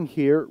 loving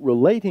here,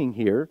 relating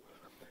here,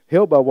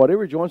 held by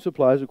whatever joint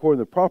supplies according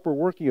to the proper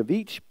working of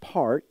each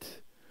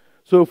part.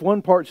 So if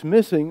one part's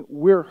missing,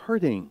 we're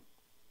hurting.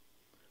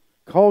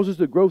 Causes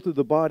the growth of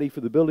the body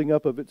for the building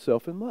up of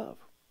itself in love.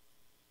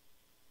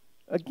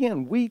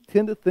 Again, we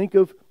tend to think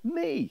of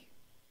me,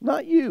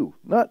 not you,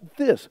 not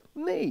this,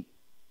 me.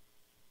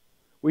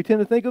 We tend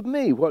to think of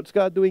me, what's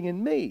God doing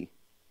in me?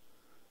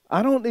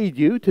 I don't need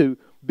you to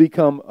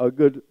become a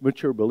good,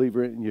 mature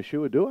believer in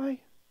Yeshua, do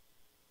I?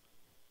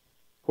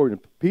 According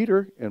to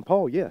Peter and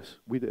Paul, yes,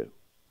 we do.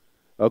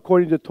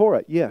 According to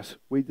Torah, yes,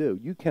 we do.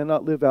 You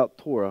cannot live out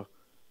Torah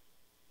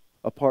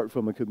apart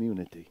from a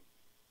community.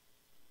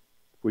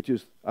 Which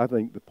is, I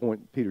think, the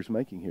point Peter's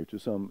making here to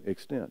some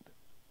extent.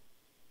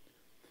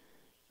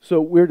 So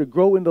we're to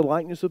grow in the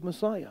likeness of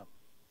Messiah.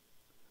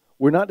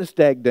 We're not to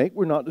stagnate.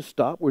 We're not to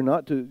stop. We're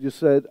not to just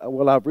say,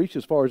 well, I've reached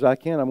as far as I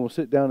can. I'm going to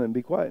sit down and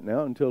be quiet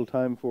now until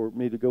time for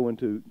me to go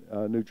into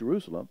New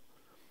Jerusalem.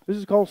 This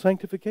is called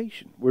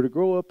sanctification. We're to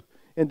grow up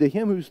into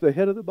Him who's the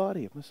head of the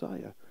body of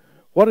Messiah.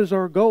 What is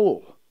our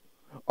goal?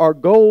 Our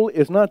goal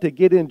is not to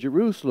get in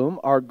Jerusalem.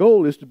 Our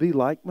goal is to be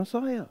like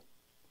Messiah.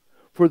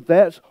 For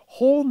that's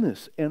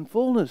wholeness and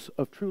fullness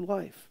of true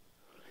life.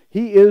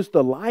 He is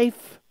the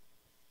life.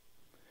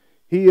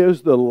 He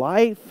is the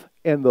life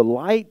and the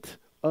light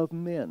of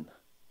men.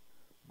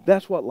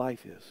 That's what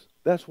life is.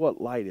 That's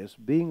what light is,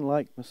 being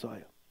like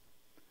Messiah.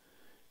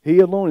 He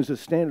alone is the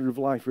standard of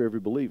life for every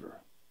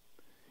believer.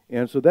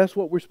 And so that's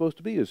what we're supposed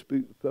to be, is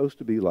supposed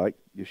to be like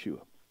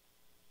Yeshua.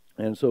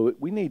 And so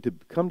we need to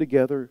come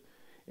together,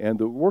 and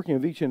the working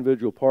of each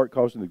individual part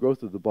causing the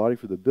growth of the body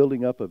for the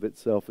building up of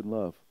itself in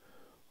love.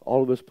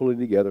 All of us pulling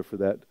together for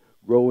that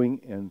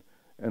growing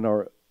and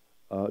our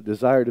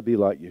desire to be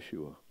like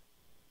Yeshua.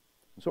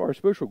 So our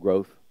spiritual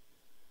growth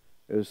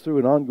is through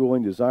an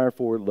ongoing desire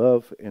for,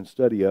 love, and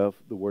study of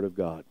the Word of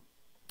God.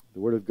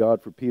 The Word of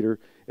God for Peter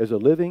is a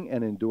living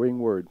and enduring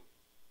Word.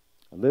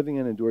 A living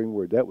and enduring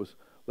Word. That was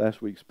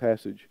last week's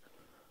passage.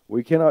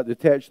 We cannot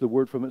detach the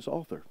Word from its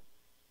author.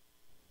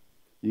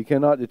 You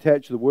cannot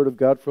detach the Word of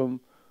God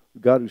from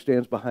God who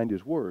stands behind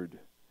His Word.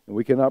 And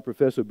we cannot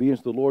profess obedience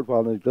to the Lord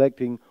while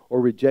neglecting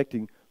or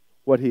rejecting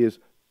what He has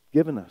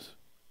given us.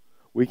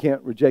 We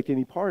can't reject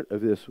any part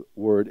of this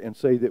Word and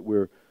say that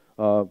we're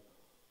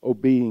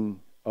being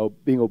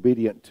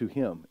obedient to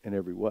Him in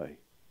every way.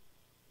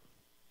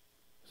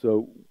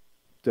 So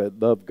to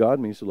love God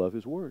means to love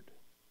His Word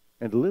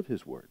and to live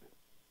His Word.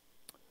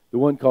 The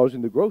one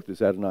causing the growth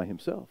is Adonai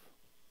Himself.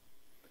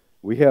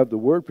 We have the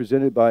Word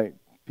presented by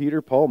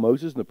Peter, Paul,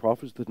 Moses, and the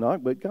prophets of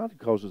Tanakh, but God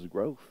causes the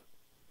growth.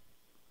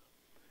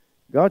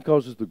 God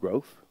causes the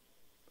growth.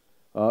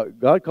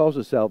 God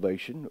causes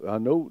salvation.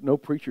 No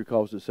preacher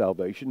causes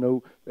salvation.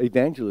 No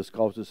evangelist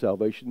causes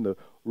salvation. The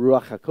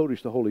Ruach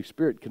HaKodesh, the Holy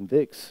Spirit,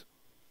 convicts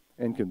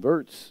and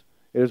converts.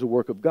 It is a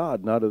work of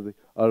God, not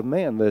of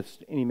man,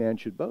 lest any man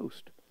should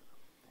boast.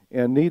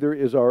 And neither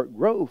is our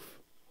growth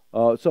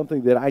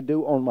something that I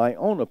do on my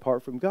own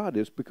apart from God.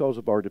 It's because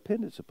of our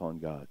dependence upon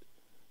God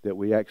that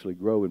we actually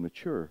grow and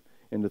mature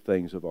in the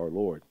things of our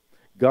Lord.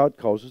 God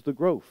causes the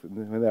growth,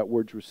 and that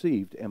word's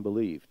received and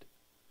believed.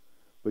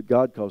 But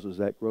God causes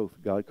that growth.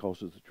 God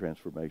causes the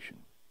transformation.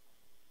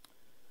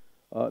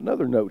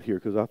 Another note here,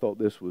 because I thought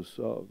this was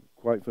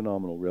quite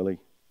phenomenal, really.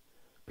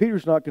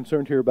 Peter's not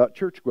concerned here about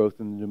church growth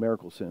in the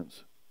numerical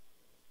sense.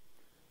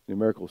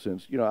 Numerical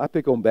sense. You know, I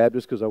pick on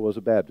Baptists because I was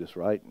a Baptist,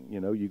 right? You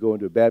know, you go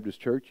into a Baptist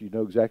church, you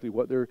know exactly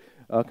what they're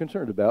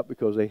concerned about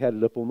because they had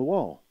it up on the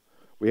wall.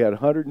 We had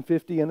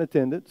 150 in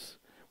attendance.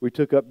 We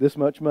took up this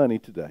much money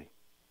today.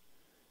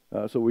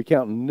 So we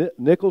count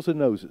nickels and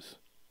noses.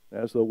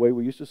 That's the way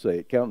we used to say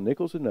it. Count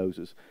nickels and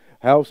noses.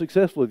 How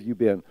successful have you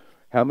been?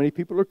 How many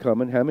people are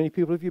coming? How many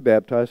people have you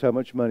baptized? How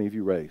much money have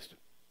you raised?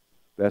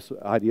 That's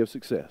the idea of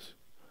success.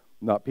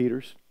 Not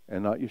Peter's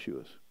and not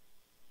Yeshua's.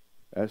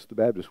 That's the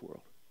Baptist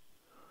world.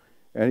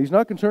 And he's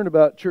not concerned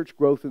about church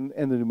growth in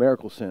the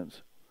numerical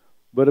sense,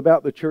 but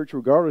about the church,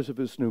 regardless of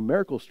its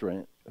numerical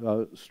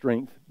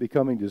strength,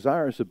 becoming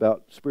desirous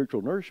about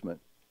spiritual nourishment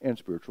and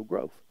spiritual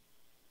growth.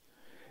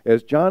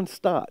 As John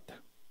Stott,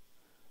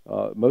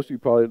 most of you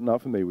probably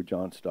not familiar with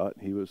John Stott.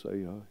 He was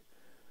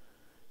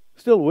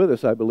still with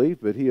us, I believe,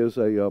 but he is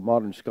a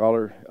modern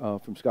scholar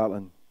from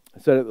Scotland.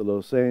 Said at the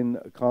Lausanne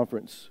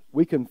Conference,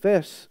 "We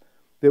confess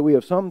that we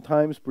have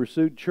sometimes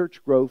pursued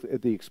church growth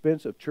at the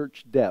expense of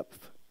church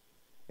depth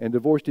and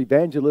divorced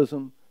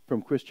evangelism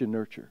from Christian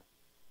nurture."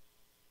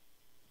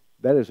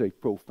 That is a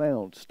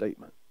profound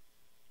statement.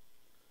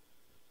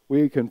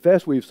 We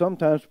confess we've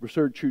sometimes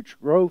pursued church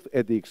growth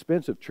at the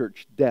expense of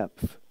church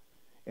depth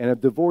and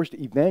have divorced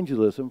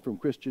evangelism from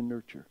Christian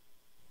nurture.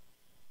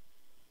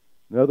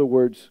 In other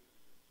words,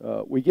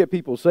 we get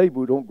people saved,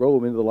 but we don't grow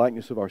them into the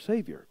likeness of our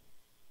Savior.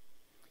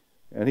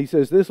 And he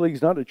says this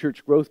leads not to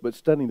church growth, but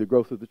stunning the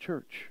growth of the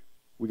church.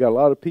 We got a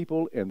lot of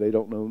people, and they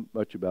don't know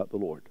much about the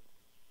Lord.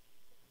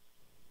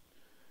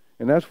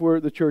 And that's where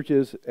the church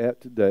is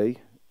at today,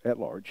 at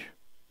large.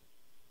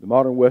 The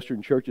modern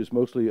Western church is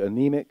mostly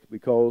anemic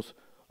because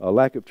a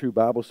lack of true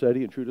Bible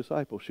study and true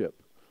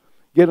discipleship.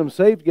 Get them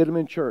saved, get them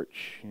in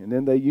church. And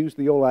then they use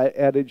the old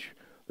adage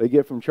they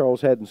get from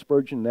Charles Haddon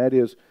Spurgeon, and that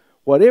is,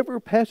 whatever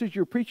passage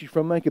you're preaching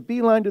from, make a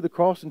beeline to the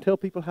cross and tell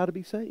people how to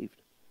be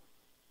saved.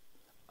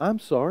 I'm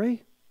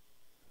sorry.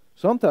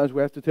 Sometimes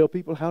we have to tell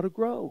people how to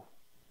grow.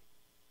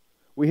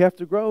 We have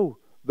to grow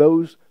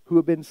those who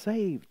have been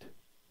saved.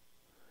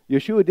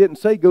 Yeshua didn't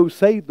say go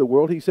save the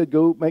world. He said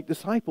go make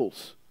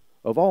disciples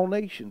of all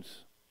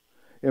nations,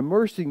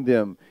 immersing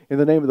them in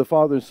the name of the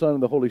Father and Son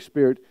and the Holy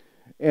Spirit,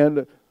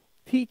 and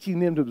teaching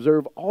them to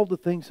observe all the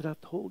things that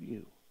I've told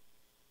you.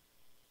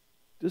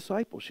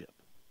 Discipleship.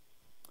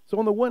 So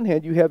on the one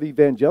hand, you have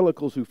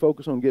evangelicals who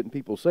focus on getting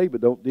people saved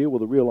but don't deal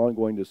with the real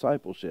ongoing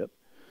discipleship.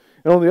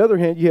 And on the other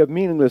hand, you have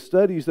meaningless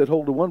studies that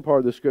hold to one part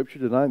of the Scripture,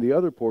 denying the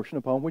other portion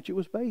upon which it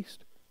was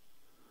based.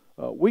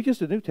 We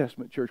just a New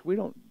Testament church. We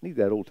don't need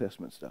that Old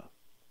Testament stuff.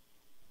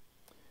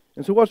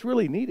 And so what's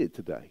really needed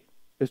today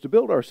is to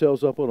build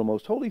ourselves up on a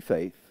most holy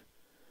faith,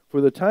 for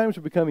the times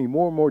are becoming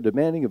more and more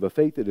demanding of a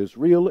faith that is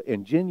real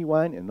and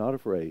genuine and not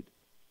afraid.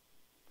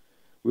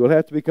 We will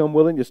have to become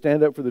willing to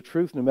stand up for the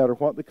truth no matter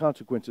what the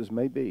consequences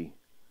may be.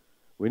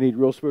 We need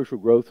real spiritual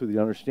growth through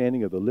the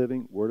understanding of the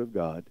living Word of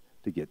God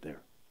to get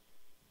there.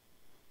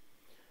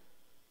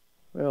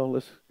 Well,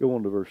 let's go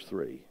on to verse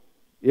 3.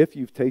 If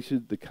you've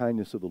tasted the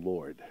kindness of the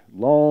Lord,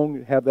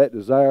 long have that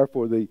desire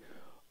for the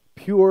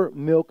pure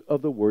milk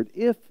of the Word,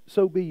 if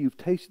so be you've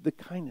tasted the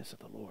kindness of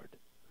the Lord.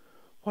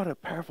 What a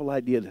powerful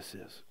idea this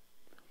is.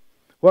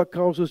 What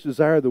causes us to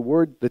desire the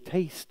Word? The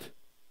taste.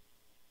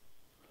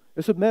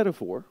 It's a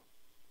metaphor.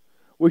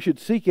 We should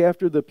seek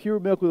after the pure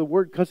milk of the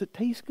Word because it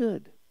tastes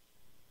good.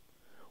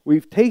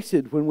 We've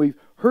tasted when we've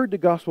heard the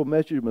gospel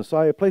message of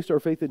Messiah, placed our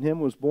faith in Him,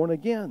 was born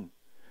again.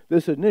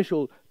 This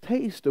initial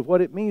taste of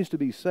what it means to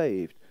be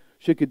saved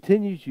should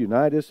continue to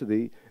unite us to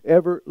the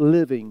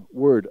ever-living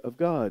Word of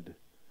God.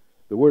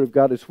 The Word of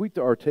God is sweet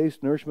to our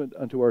taste, nourishment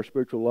unto our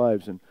spiritual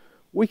lives. And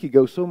We could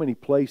go so many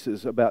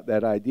places about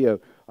that idea.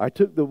 I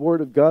took the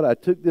Word of God, I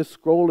took this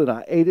scroll and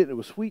I ate it, and it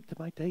was sweet to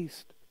my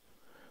taste.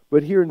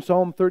 But here in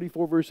Psalm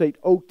 34, verse 8,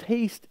 "Oh,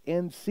 taste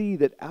and see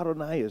that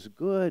Adonai is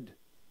good.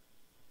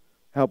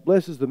 How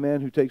blessed is the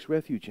man who takes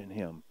refuge in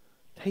him."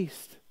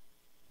 Taste.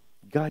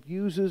 God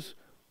uses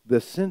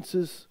the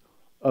senses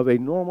of a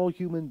normal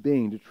human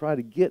being to try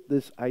to get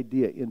this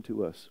idea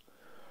into us.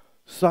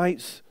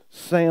 Sights,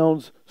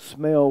 sounds,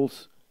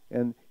 smells,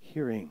 and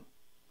hearing.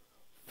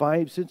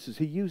 5 senses.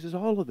 He uses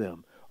all of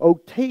them. Oh,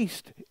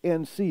 taste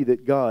and see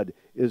that God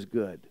is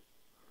good.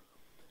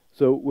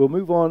 So we'll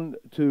move on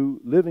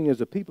to living as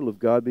a people of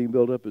God, being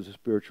built up as a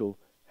spiritual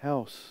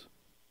house.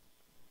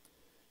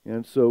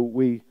 And so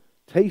we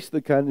taste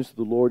the kindness of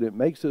the Lord. It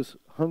makes us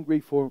hungry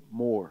for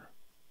more.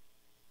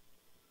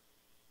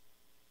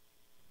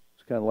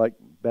 It's kind of like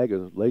a bag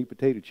of laid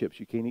potato chips.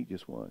 You can't eat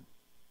just one.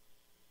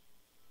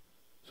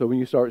 So when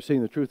you start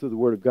seeing the truth of the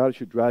Word of God, it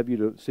should drive you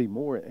to see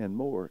more and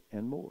more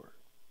and more.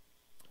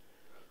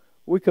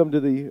 We come to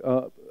the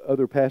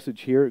other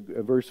passage here,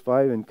 verse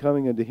 5, "And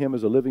coming unto him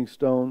as a living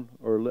stone,"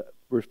 or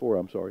verse 4,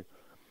 I'm sorry,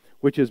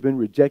 "which has been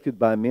rejected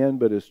by men,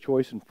 but is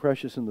choice and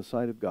precious in the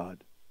sight of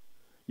God.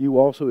 You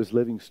also as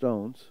living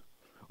stones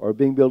are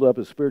being built up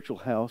a spiritual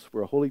house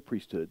for a holy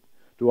priesthood,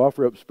 to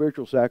offer up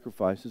spiritual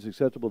sacrifices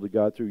acceptable to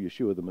God through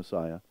Yeshua the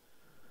Messiah.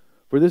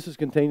 For this is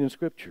contained in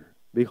Scripture.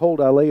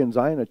 Behold, I lay in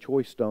Zion a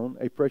choice stone,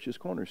 a precious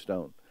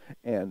cornerstone,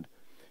 and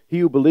he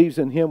who believes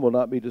in him will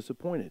not be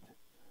disappointed.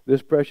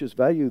 This precious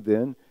value,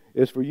 then,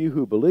 is for you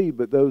who believe,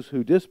 but those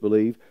who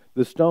disbelieve,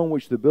 the stone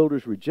which the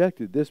builders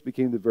rejected, this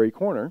became the very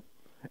corner,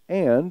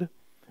 and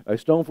a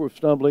stone for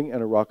stumbling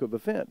and a rock of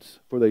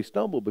offense. For they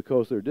stumbled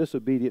because they're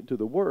disobedient to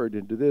the word,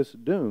 and to this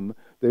doom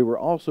they were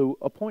also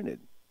appointed."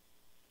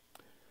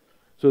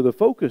 So the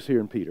focus here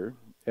in Peter,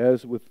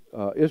 as with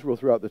Israel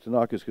throughout the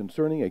Tanakh, is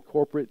concerning a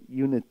corporate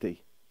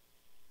unity.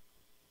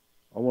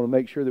 I want to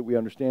make sure that we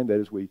understand that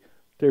as we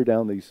tear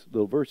down these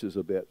little verses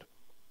a bit.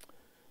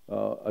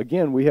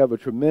 Again, we have a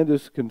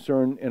tremendous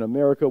concern in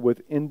America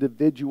with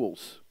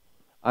individuals.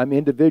 I'm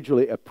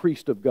individually a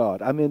priest of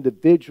God. I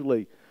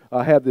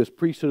have this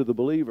priesthood of the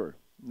believer.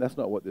 That's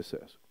not what this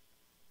says.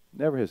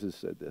 Never has this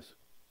said this.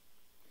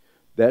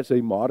 That's a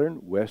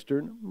modern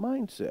Western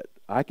mindset.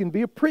 I can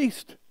be a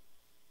priest.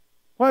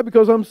 Why?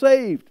 Because I'm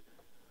saved.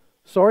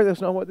 Sorry,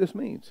 that's not what this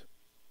means.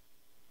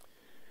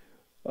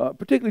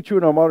 Particularly true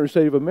in our modern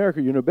state of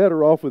America. You're no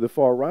better off with the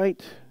far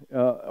right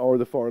or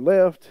the far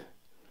left.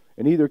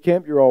 In either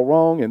camp, you're all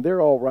wrong and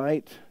they're all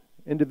right.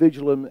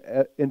 Individualism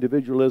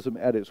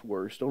at its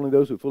worst. Only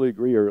those who fully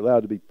agree are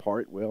allowed to be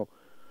part. Well,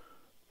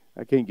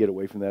 I can't get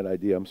away from that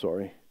idea. I'm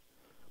sorry.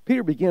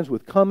 Peter begins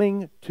with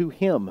coming to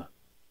him.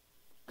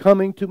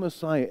 Coming to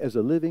Messiah as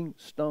a living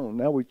stone.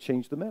 Now we've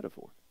changed the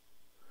metaphor.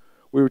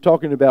 We were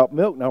talking about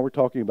milk. Now we're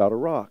talking about a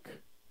rock.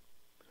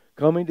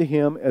 Coming to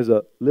him as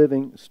a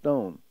living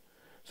stone.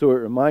 So it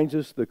reminds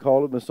us the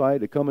call of Messiah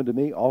to come unto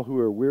me, all who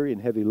are weary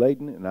and heavy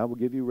laden, and I will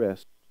give you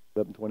rest.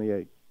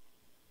 11:28.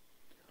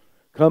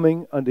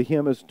 Coming unto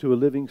him as to a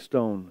living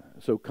stone.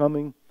 So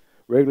coming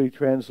regularly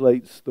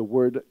translates the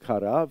word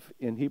karav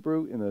in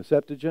Hebrew, in the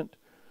Septuagint,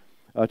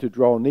 to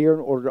draw near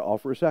in order to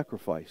offer a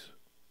sacrifice.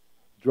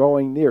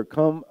 Drawing near,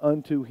 come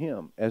unto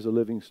him as a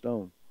living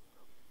stone.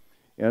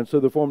 And so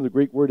the form of the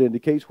Greek word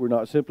indicates we're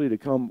not simply to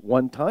come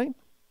one time.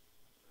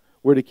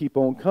 We're to keep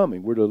on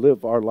coming. We're to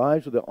live our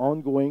lives with the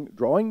ongoing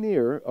drawing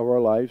near of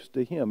our lives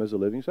to him as a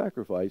living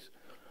sacrifice,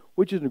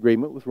 which is in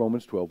agreement with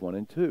Romans 12:1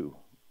 and 2,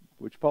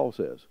 which Paul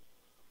says.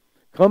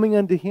 Coming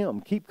unto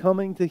him, keep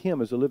coming to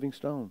him as a living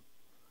stone,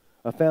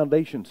 a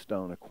foundation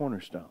stone, a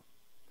cornerstone.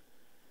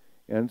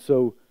 And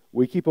so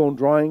we keep on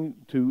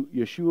drawing to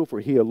Yeshua, for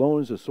he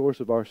alone is the source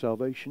of our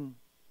salvation.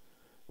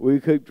 We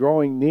keep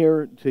drawing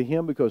near to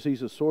him because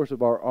he's the source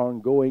of our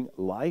ongoing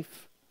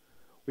life.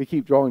 We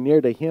keep drawing near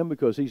to him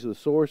because he's the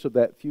source of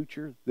that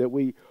future that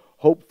we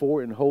hope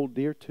for and hold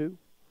dear to.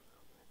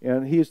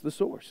 And he is the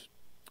source.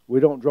 We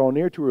don't draw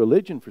near to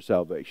religion for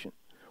salvation.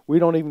 We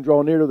don't even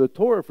draw near to the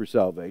Torah for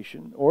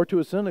salvation or to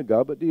a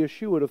synagogue, but to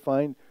Yeshua to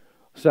find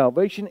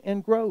salvation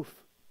and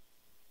growth.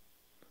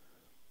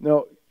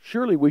 Now,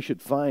 surely we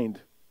should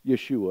find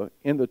Yeshua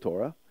in the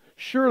Torah.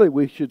 Surely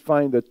we should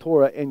find the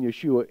Torah and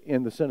Yeshua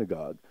in the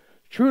synagogue.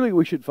 Truly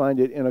we should find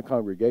it in a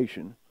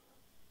congregation,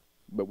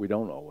 but we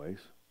don't always.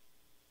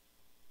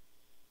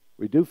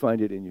 We do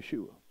find it in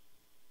Yeshua.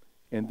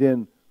 And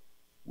then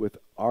with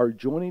our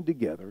joining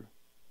together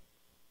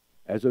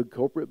as a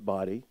corporate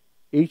body,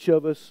 each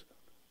of us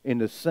in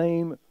the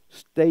same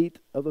state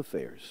of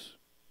affairs,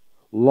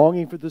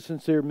 longing for the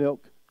sincere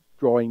milk,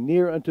 drawing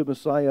near unto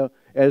Messiah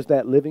as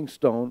that living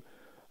stone,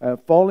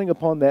 falling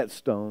upon that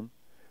stone,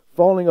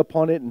 falling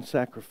upon it in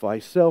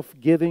sacrifice,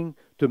 self-giving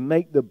to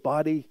make the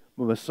body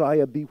of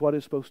Messiah be what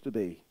it's supposed to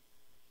be.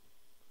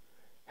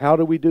 How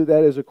do we do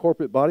that as a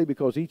corporate body?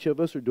 Because each of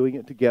us are doing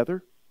it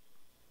together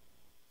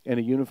in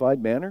a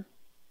unified manner.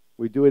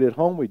 We do it at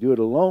home, we do it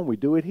alone, we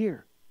do it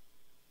here.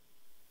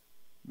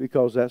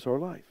 Because that's our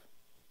life.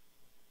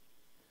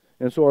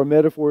 And so our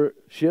metaphor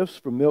shifts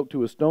from milk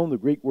to a stone. The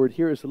Greek word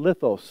here is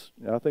lithos.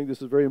 Now, I think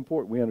this is very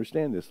important. We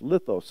understand this.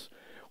 Lithos,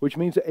 which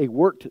means a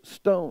worked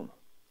stone.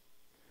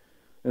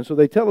 And so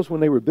they tell us when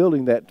they were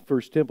building that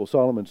first temple,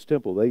 Solomon's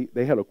temple,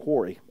 they had a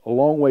quarry a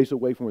long ways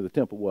away from where the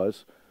temple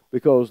was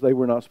because they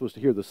were not supposed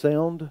to hear the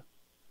sound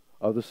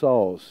of the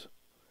saws.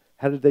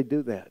 How did they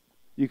do that?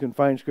 You can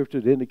find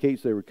scripture that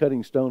indicates they were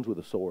cutting stones with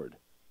a sword.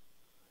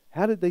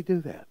 How did they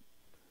do that?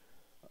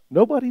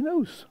 Nobody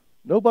knows.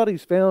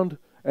 Nobody's found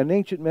an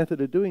ancient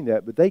method of doing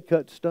that, but they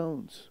cut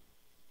stones.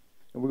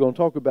 And we're going to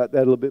talk about that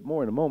a little bit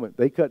more in a moment.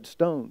 They cut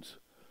stones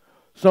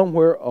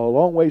somewhere a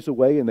long ways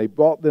away, and they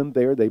brought them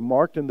there. They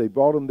marked them. They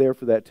brought them there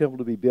for that temple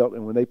to be built.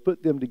 And when they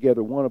put them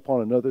together one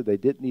upon another, they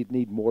didn't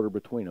need mortar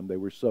between them. They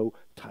were so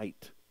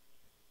tight.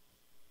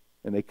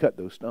 And they cut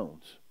those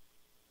stones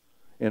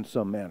in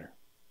some manner.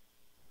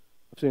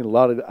 I've seen a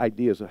lot of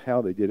ideas of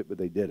how they did it, but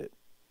they did it.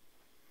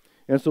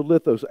 And so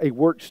lithos, a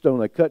worked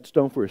stone, a cut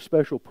stone for a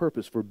special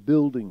purpose, for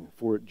building,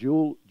 for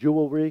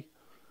jewelry.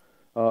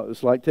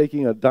 It's like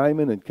taking a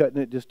diamond and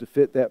cutting it just to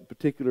fit that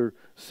particular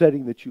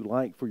setting that you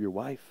like for your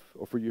wife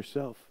or for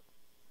yourself.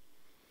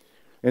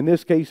 In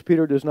this case,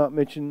 Peter does not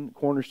mention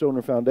cornerstone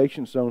or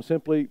foundation stone,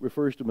 simply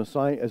refers to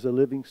Messiah as a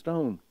living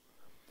stone.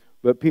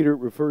 But Peter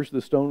refers to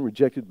the stone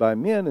rejected by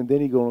men, and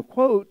then he's going to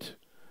quote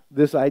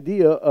this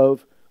idea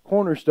of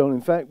cornerstone.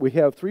 In fact, we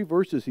have 3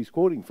 verses he's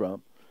quoting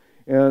from.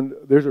 And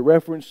there's a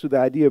reference to the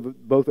idea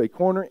of both a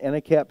corner and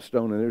a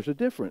capstone, and there's a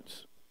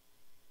difference.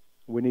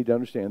 We need to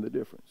understand the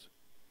difference.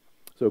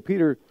 So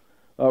Peter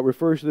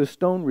refers to this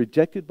stone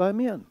rejected by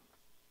men.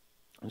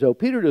 So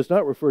Peter does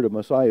not refer to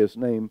Messiah's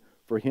name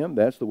for him.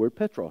 That's the word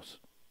Petros.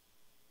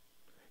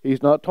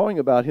 He's not talking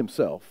about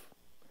himself.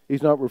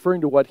 He's not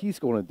referring to what he's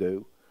going to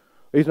do.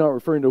 He's not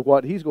referring to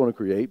what he's going to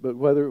create, but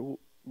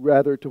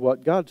rather to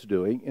what God's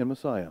doing in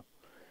Messiah.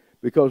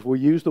 Because we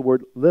use the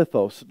word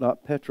lithos,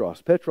 not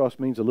Petros. Petros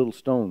means a little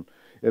stone.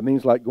 It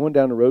means like going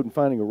down the road and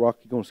finding a rock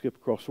you're going to skip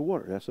across the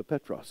water. That's a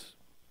Petros.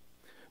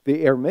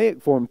 The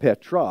Aramaic form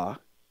Petra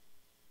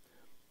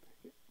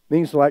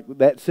means like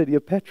that city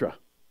of Petra.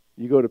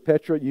 You go to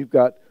Petra, you've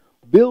got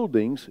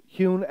buildings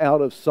hewn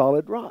out of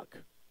solid rock.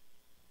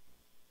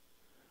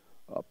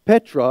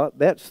 Petra,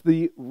 that's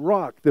the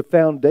rock, the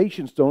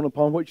foundation stone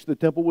upon which the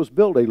temple was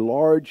built. A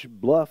large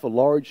bluff, a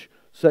large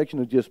section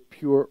of just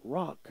pure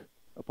rock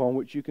upon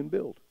which you can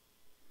build.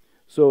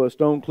 So a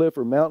stone cliff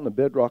or mountain, a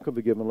bedrock of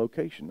a given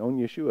location.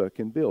 Only Yeshua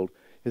can build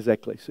his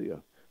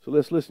ecclesia. So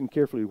let's listen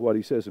carefully to what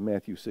he says in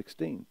Matthew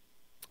 16,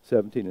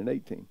 17 and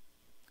 18,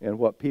 and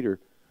what Peter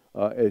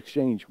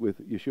exchange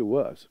with Yeshua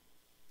was.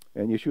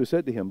 And Yeshua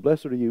said to him,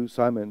 "Blessed are you,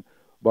 Simon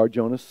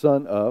Bar-Jonah,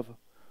 son of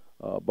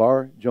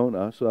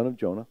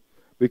Jonah,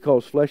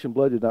 because flesh and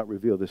blood did not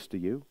reveal this to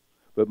you,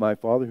 but my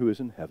Father who is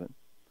in heaven.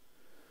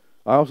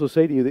 I also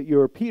say to you that you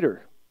are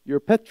Peter, you're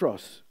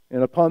Petros,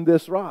 and upon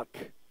this rock,"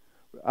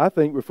 I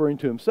think referring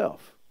to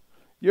himself,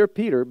 "you're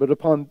Peter, but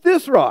upon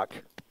this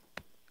rock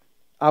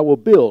I will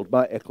build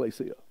my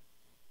ecclesia."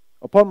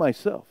 Upon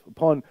myself,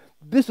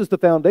 this is the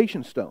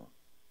foundation stone.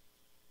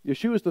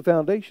 Yeshua is the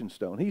foundation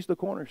stone. He's the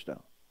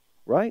cornerstone,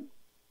 right?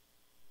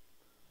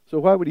 So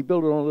why would he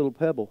build it on a little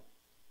pebble?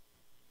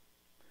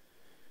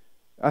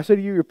 I say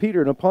to you, you're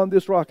Peter, and upon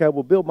this rock I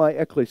will build my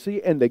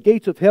ecclesia, and the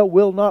gates of hell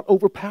will not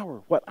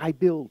overpower what I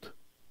build.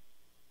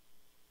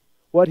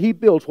 What he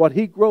builds, what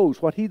he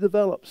grows, what he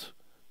develops,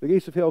 the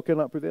gates of hell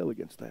cannot prevail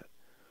against that.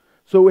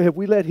 So have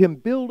we let him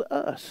build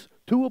us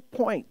to a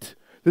point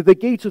that the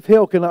gates of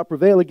hell cannot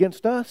prevail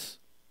against us?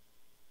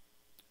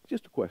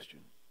 Just a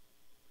question.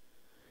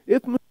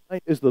 If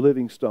Messiah is the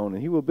living stone,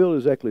 and he will build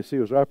his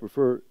ecclesia, as I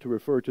prefer to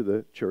refer to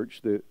the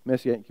church, the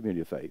Messianic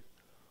community of faith,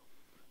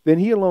 then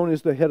he alone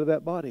is the head of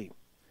that body.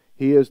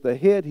 He is the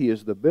head, he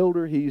is the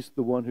builder, he's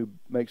the one who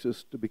makes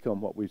us to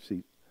become what we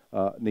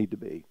need to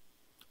be.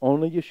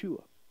 Only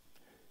Yeshua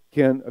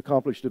can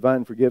accomplish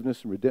divine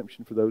forgiveness and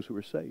redemption for those who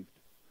are saved.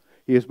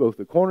 He is both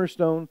the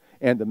cornerstone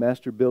and the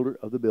master builder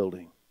of the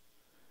building.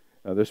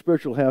 The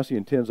spiritual house he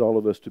intends all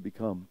of us to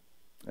become.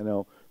 And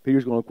now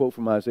Peter's going to quote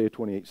from Isaiah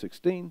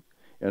 28:16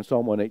 and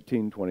Psalm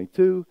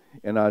 118:22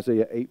 and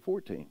Isaiah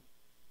 8:14.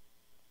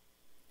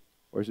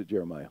 Or is it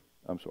Jeremiah?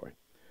 I'm sorry.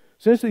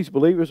 Since these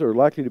believers are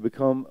likely to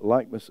become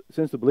like,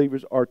 since the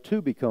believers are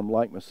to become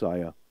like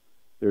Messiah,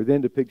 they're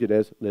then depicted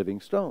as living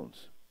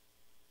stones.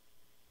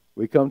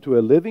 We come to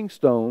a living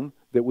stone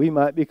that we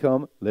might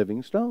become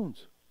living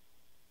stones,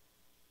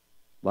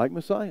 like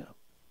Messiah.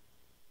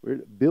 We're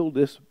to build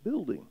this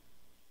building.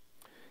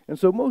 And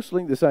so most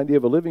link this idea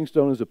of a living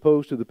stone as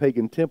opposed to the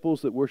pagan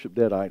temples that worship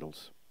dead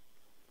idols.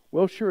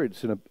 Well, sure,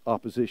 it's in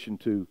opposition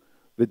to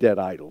the dead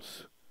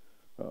idols.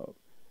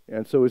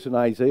 And so it's in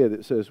Isaiah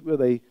that says, well,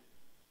 they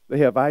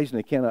have eyes and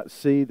they cannot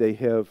see. They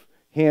have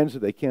hands that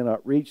they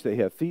cannot reach. They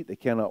have feet they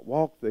cannot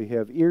walk. They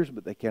have ears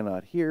but they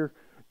cannot hear.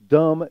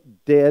 Dumb,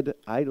 dead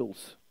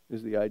idols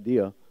is the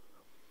idea.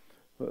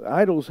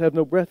 Idols have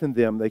no breath in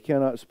them. They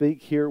cannot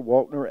speak, hear,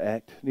 walk, nor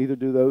act. Neither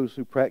do those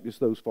who practice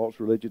those false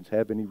religions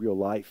have any real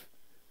life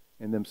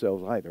in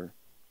themselves either.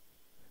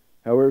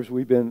 However, as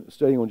we've been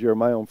studying on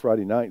Jeremiah on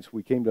Friday nights,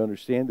 we came to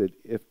understand that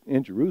if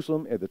in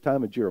Jerusalem at the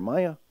time of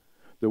Jeremiah,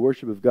 the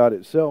worship of God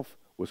itself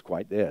was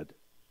quite dead.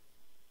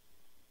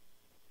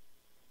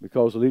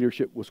 Because the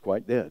leadership was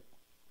quite dead.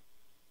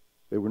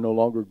 They were no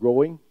longer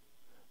growing.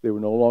 They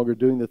were no longer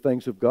doing the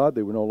things of God.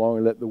 They were no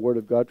longer letting the Word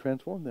of God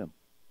transform them.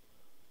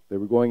 They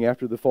were going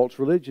after the false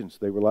religions.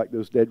 They were like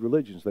those dead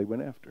religions they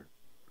went after.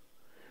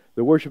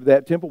 The worship of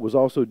that temple was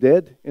also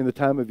dead in the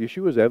time of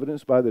Yeshua, as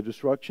evidenced by the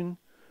destruction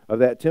of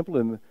that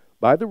temple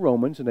by the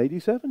Romans in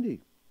AD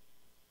 70.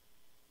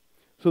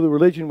 So the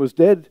religion was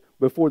dead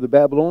before the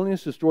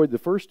Babylonians destroyed the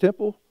first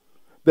temple.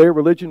 Their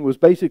religion was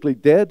basically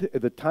dead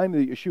at the time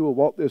that Yeshua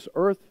walked this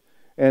earth,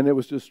 and it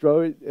was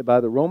destroyed by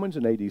the Romans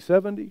in AD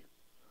 70.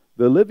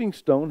 The living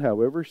stone,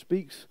 however,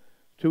 speaks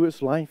to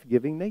its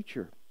life-giving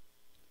nature.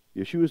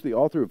 Yeshua is the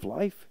author of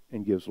life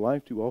and gives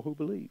life to all who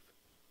believe.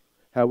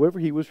 However,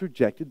 he was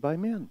rejected by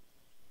men.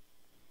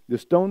 The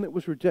stone that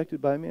was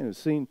rejected by men is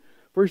seen,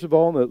 first of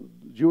all, in the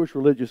Jewish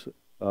religious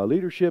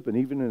leadership and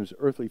even in his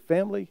earthly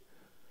family,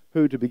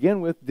 who, to begin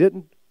with,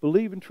 didn't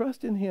believe and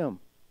trust in him.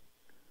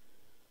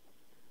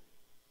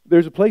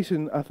 There's a place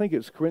in, I think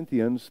it's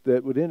Corinthians,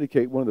 that would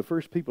indicate one of the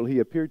first people he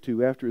appeared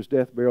to after his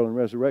death, burial, and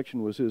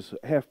resurrection was his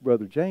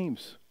half-brother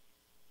James.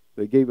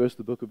 They gave us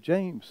the book of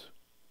James.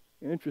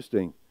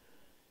 Interesting.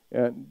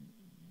 And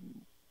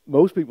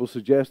most people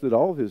suggest that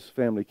all of his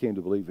family came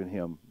to believe in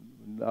him,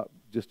 not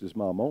just his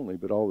mom only,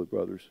 but all the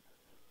brothers.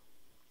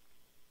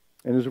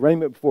 In his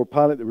arraignment before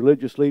Pilate, the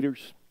religious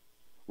leaders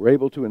were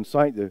able to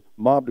incite the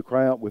mob to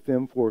cry out with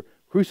them for,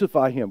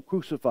 "Crucify him,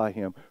 crucify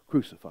him,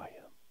 crucify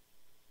him."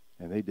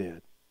 And they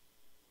did.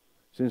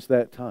 Since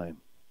that time,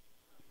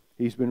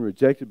 he's been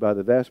rejected by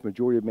the vast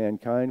majority of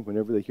mankind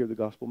whenever they hear the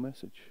gospel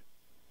message.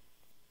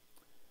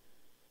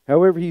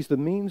 However, he's the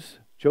means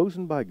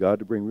chosen by God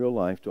to bring real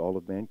life to all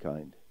of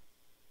mankind.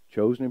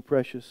 Chosen and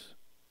precious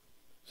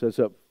sets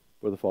up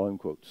for the following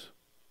quotes.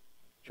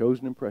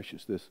 Chosen and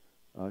precious, this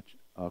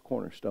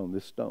cornerstone,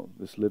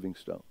 this living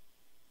stone.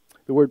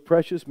 The word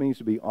precious means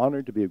to be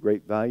honored, to be of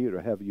great value,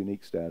 to have a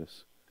unique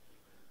status.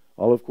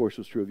 All, of course,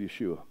 was true of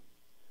Yeshua.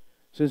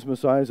 Since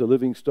Messiah is a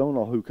living stone,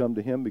 all who come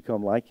to him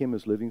become like him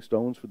as living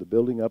stones for the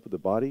building up of the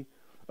body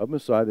of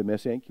Messiah, the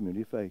Messianic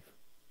community of faith.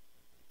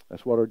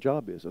 That's what our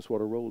job is. That's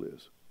what our role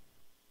is.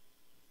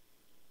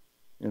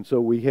 And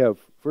so we have,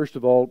 first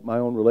of all, my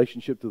own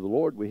relationship to the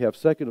Lord. We have,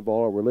 second of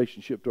all, our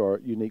relationship to our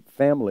unique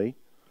family.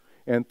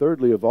 And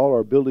thirdly of all,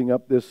 our building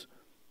up this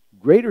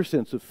greater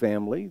sense of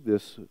family,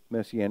 this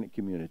Messianic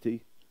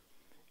community.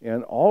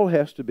 And all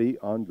has to be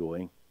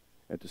ongoing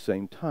at the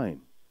same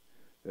time.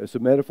 It's a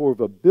metaphor of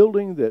a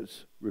building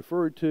that's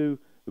referred to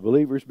the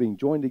believers being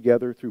joined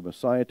together through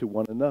Messiah to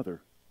one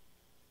another.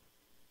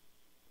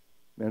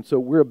 And so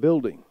we're a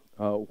building.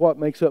 What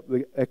makes up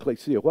the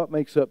ecclesia? What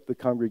makes up the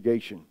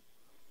congregation?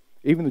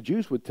 Even the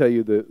Jews would tell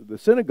you the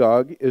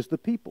synagogue is the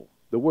people.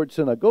 The word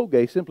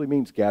synagoge simply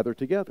means gather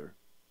together.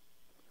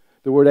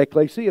 The word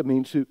ecclesia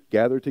means to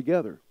gather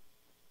together.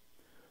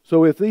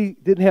 So if they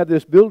didn't have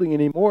this building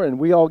anymore and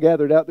we all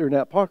gathered out there in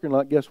that parking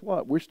lot, guess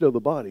what? We're still the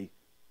body.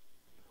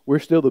 We're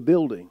still the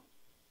building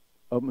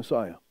of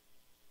Messiah.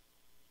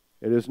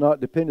 It is not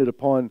dependent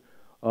upon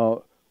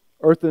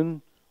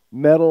earthen,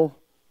 metal,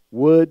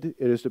 wood.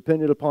 It is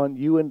dependent upon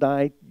you and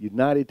I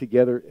united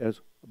together as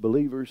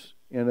believers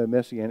in a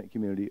Messianic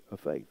community of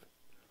faith.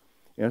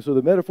 And so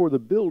the metaphor of the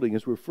building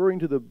is referring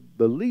to the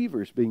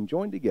believers being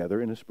joined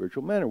together in a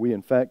spiritual manner. We,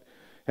 in fact,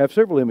 have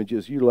several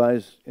images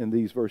utilized in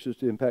these verses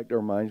to impact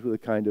our minds with a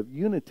kind of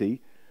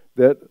unity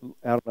that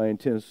Adonai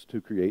intends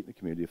to create in the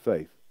community of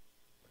faith.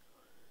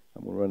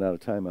 I'm going to run out of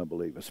time, I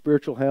believe. A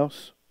spiritual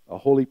house, a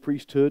holy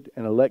priesthood,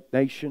 an elect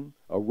nation,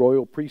 a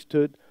royal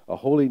priesthood, a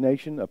holy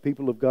nation, a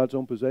people of God's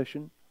own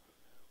possession,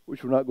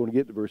 which we're not going to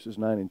get to verses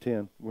 9 and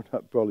 10. We're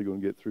not probably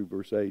going to get through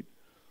verse 8.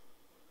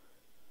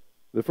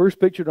 The first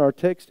picture in our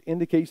text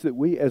indicates that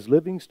we as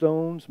living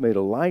stones made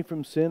alive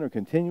from sin are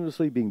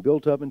continuously being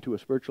built up into a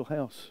spiritual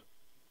house.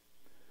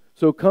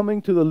 So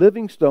coming to the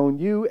living stone,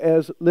 you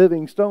as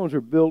living stones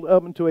are built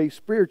up into a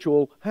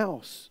spiritual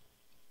house.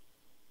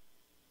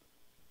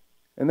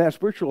 And that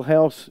spiritual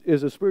house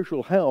is a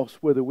spiritual house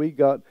whether we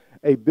got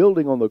a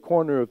building on the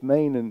corner of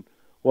Main and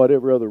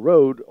whatever other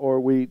road or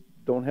we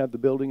don't have the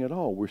building at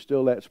all. We're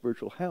still that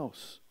spiritual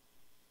house.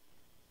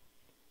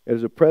 It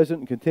is a present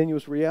and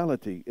continuous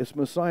reality. It's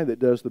Messiah that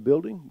does the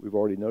building. We've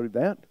already noted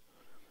that.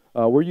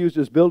 We're used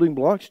as building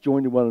blocks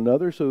joined to one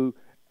another. So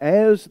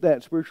as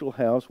that spiritual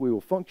house, we will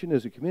function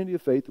as a community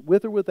of faith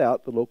with or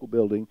without the local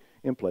building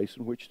in place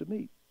in which to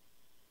meet.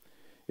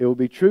 It will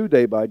be true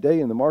day by day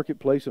in the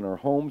marketplace, in our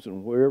homes,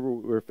 and wherever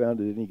we're found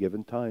at any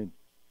given time.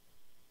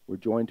 We're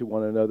joined to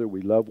one another.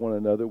 We love one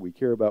another. We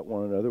care about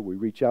one another. We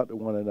reach out to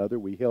one another.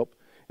 We help,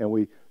 and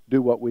we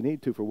do what we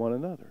need to for one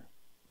another.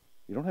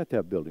 You don't have to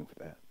have a building for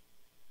that.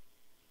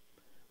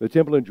 The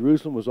temple in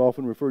Jerusalem was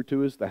often referred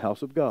to as the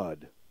house of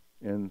God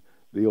in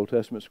the Old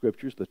Testament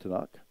scriptures, the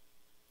Tanakh.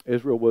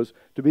 Israel was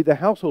to be the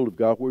household of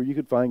God where you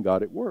could find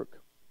God at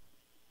work.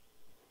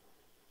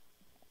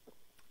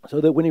 So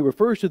that when he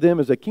refers to them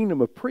as a kingdom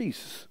of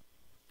priests,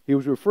 He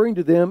was referring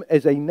to them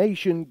as a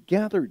nation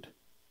gathered,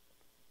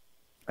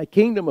 a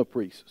kingdom of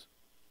priests.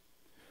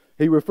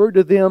 He referred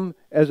to them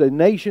as a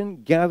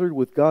nation gathered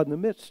with God in the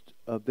midst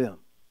of them.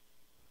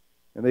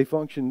 And they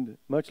functioned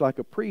much like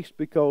a priest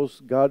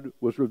because God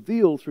was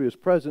revealed through His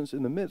presence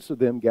in the midst of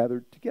them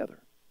gathered together.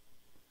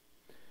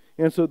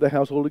 And so the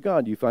household of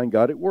God, you find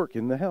God at work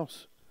in the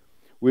house.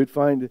 We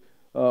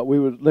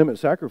would limit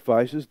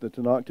sacrifices, the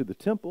Tanakh, to the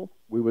temple.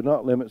 We would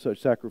not limit such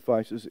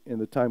sacrifices in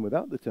the time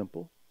without the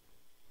temple.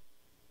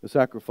 The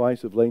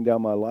sacrifice of laying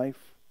down my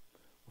life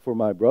for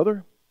my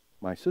brother,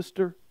 my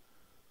sister,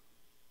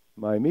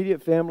 my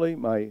immediate family,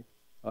 my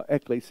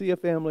ecclesia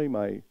family,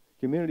 my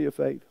community of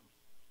faith.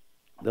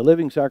 The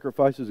living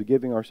sacrifices of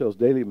giving ourselves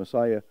daily to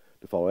Messiah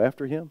to follow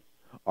after Him.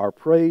 Our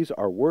praise,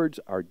 our words,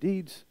 our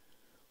deeds,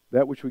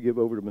 that which we give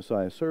over to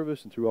Messiah's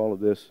service. And through all of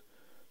this,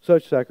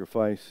 such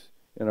sacrifice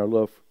and our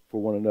love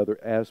for one another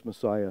as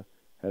Messiah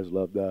has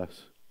loved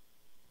us.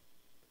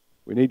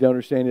 We need to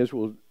understand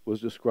Israel was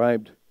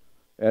described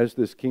as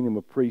this kingdom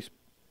of priests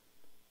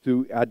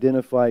to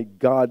identify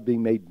God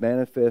being made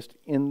manifest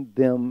in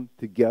them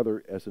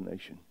together as a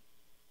nation.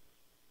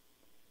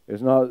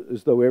 It's not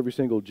as though every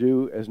single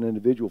Jew as an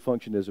individual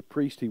functioned as a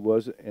priest. He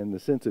was in the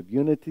sense of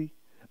unity,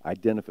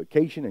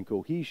 identification, and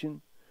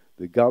cohesion,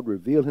 that God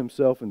revealed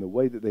Himself in the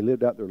way that they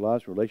lived out their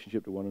lives in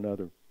relationship to one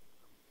another.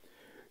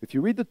 If you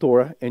read the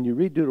Torah and you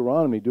read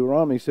Deuteronomy,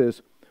 Deuteronomy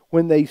says,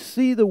 when they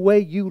see the way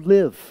you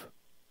live,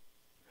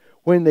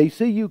 when they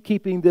see you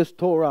keeping this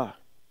Torah,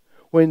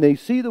 when they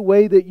see the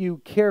way that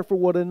you care for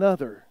one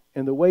another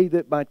and the way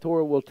that my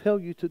Torah will tell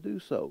you to do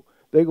so,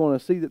 they're going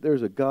to see that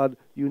there's a God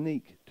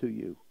unique to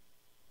you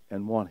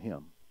and want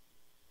Him.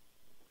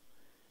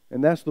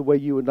 And that's the way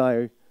you and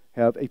I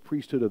have a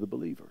priesthood of the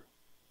believer,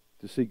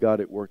 to see God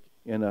at work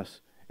in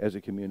us as a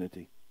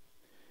community.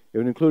 It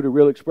would include a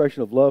real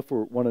expression of love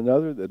for one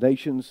another. The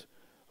nations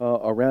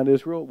around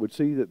Israel would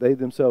see that they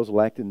themselves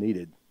lacked and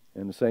needed.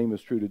 And the same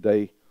is true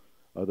today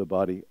of the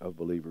body of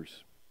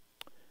believers.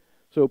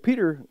 So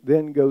Peter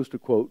then goes to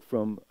quote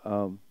from,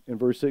 in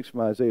verse 6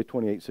 from Isaiah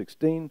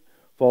 28:16,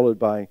 followed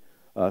by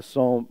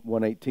Psalm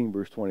 118,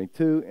 verse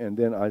 22, and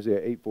then Isaiah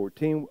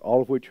 8:14,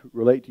 all of which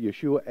relate to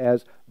Yeshua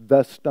as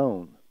the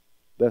stone.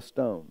 The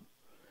stone.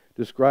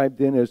 Described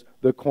then as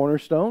the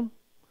cornerstone,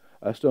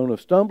 a stone of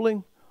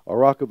stumbling, a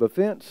rock of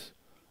offense,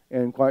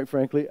 and quite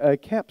frankly, a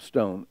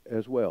capstone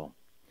as well.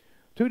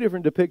 Two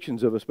different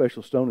depictions of a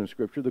special stone in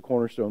Scripture, the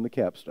cornerstone, the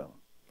capstone.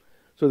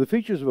 So the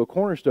features of a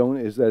cornerstone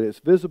is that it's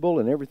visible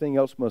and everything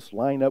else must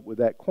line up with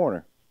that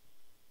corner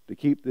to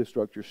keep the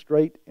structure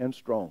straight and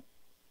strong.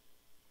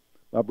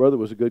 My brother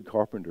was a good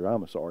carpenter.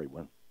 I'm a sorry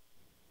one.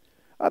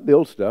 I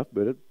build stuff,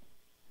 but it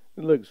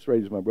didn't look as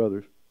straight as my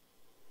brother's.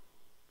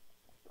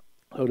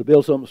 So to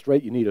build something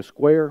straight, you need a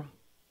square,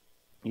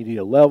 you need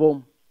a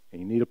level,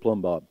 and you need a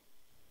plumb bob.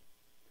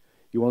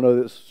 You want to know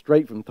that it's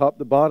straight from top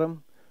to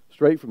bottom,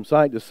 straight from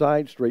side to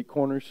side, straight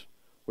corners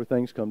where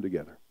things come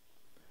together.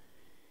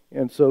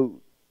 And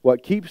so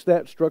what keeps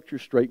that structure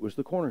straight was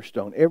the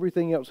cornerstone.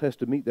 Everything else has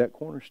to meet that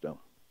cornerstone.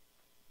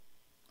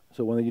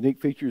 So one of the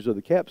unique features of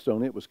the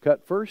capstone, it was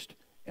cut first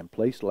and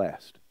placed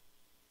last.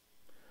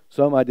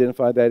 Some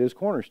identify that as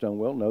cornerstone.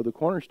 Well, no, the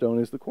cornerstone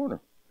is the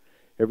corner.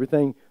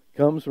 Everything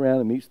comes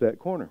around and meets that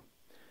corner.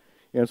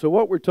 And so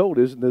what we're told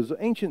is in those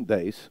ancient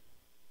days,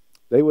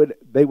 they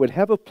would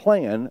have a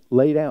plan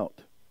laid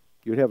out.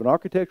 You'd have an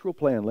architectural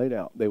plan laid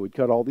out. They would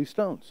cut all these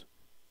stones.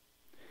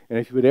 And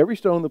if you put every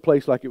stone in the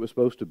place like it was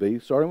supposed to be,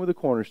 starting with the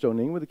cornerstone,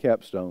 ending with the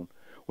capstone,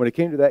 when it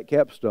came to that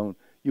capstone,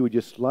 you would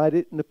just slide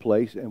it into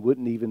place and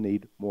wouldn't even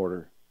need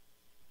mortar.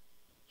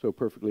 So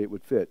perfectly it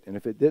would fit. And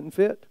if it didn't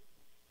fit,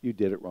 you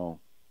did it wrong.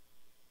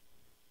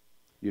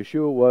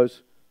 Yeshua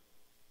was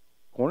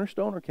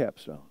cornerstone or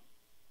capstone.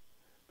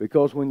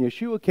 Because when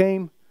Yeshua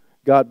came,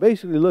 God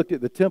basically looked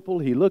at the temple,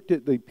 He looked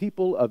at the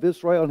people of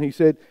Israel, and He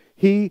said,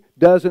 He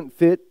doesn't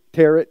fit,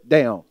 tear it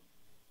down.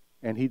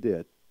 And He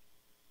did.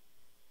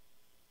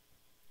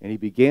 And He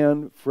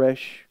began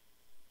fresh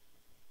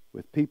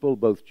with people,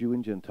 both Jew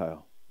and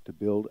Gentile, to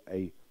build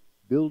a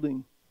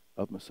building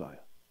of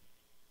Messiah,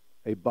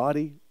 a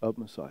body of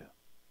Messiah.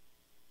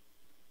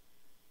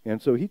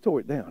 And so He tore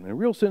it down. In a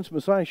real sense,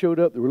 Messiah showed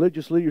up. The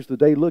religious leaders of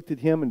the day looked at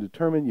Him and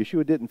determined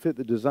Yeshua didn't fit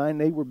the design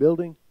they were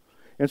building.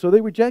 And so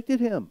they rejected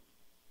Him.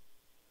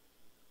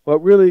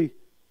 What really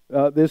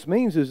this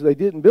means is they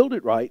didn't build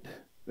it right.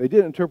 They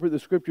didn't interpret the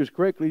Scriptures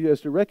correctly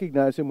as to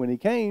recognize Him when He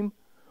came.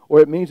 Or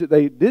it means that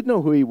they did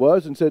know who He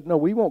was and said, no,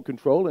 we won't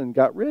control, and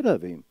got rid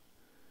of Him.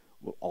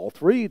 Well, all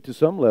three, to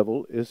some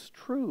level, is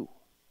true.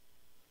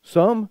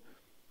 Some,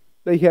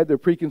 they had their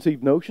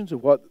preconceived notions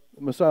of what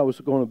the Messiah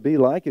was going to be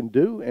like and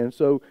do, and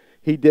so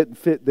He didn't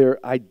fit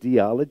their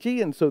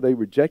ideology, and so they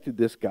rejected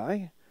this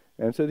guy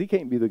and said, He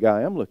can't be the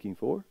guy I'm looking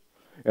for.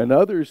 And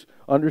others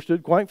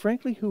understood, quite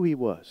frankly, who He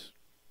was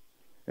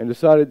and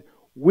decided,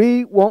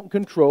 we won't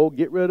control,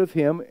 get rid of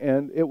Him,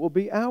 and it will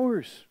be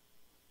ours.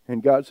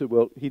 And God said,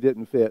 well, He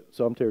didn't fit,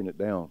 so I'm tearing it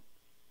down,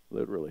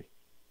 literally.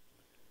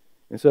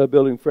 Instead of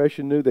building fresh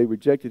and new, they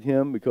rejected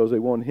Him because they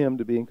wanted Him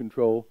to be in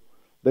control.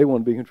 They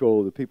want to be in control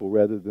of the people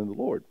rather than the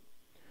Lord.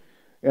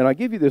 And I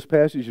give you this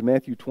passage in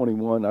Matthew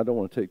 21. I don't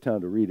want to take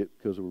time to read it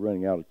because we're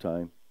running out of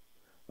time.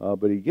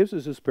 But he gives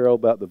us this parable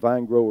about the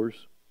vine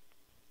growers.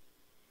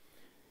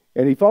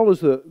 And he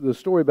follows the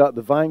story about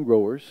the vine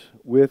growers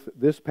with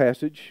this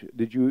passage.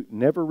 Did you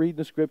never read in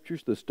the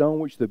Scriptures, the stone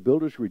which the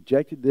builders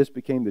rejected, this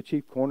became the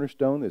chief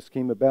cornerstone. This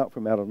came about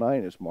from Adonai,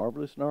 and it's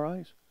marvelous in our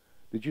eyes.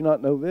 Did you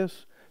not know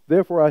this?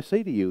 Therefore I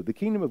say to you, the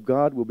kingdom of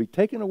God will be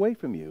taken away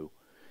from you,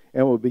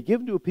 and will be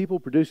given to a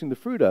people producing the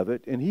fruit of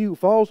it. And he who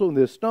falls on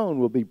this stone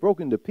will be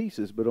broken to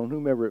pieces, but on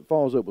whomever it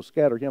falls, it will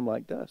scatter him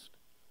like dust.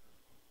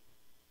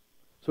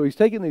 So he's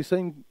taking these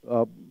same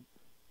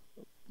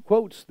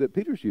quotes that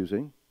Peter's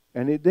using,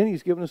 and then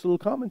he's giving us a little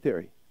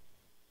commentary.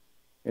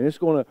 And it's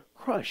going to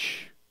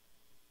crush.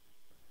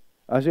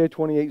 Isaiah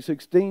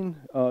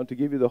 28:16, to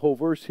give you the whole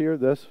verse here,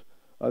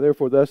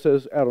 therefore thus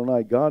says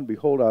Adonai God,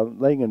 behold, I am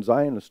laying in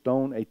Zion a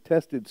stone, a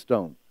tested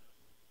stone.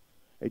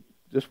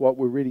 Just what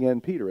we're reading in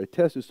Peter, a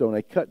tested stone,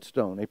 a cut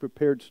stone, a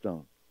prepared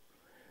stone.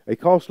 A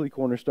costly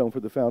cornerstone for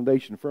the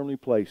foundation, firmly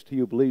placed. He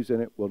who believes in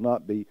it will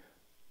not be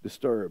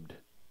disturbed.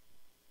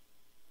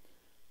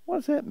 What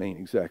does that mean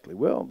exactly?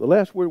 Well, the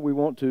last word we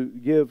want to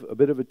give a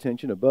bit of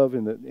attention, above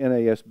in the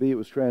NASB, it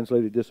was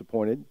translated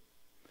disappointed.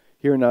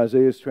 Here in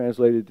Isaiah, it's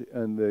translated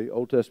in the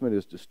Old Testament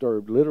as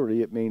disturbed.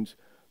 Literally, it means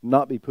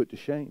not be put to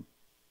shame.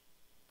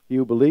 He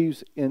who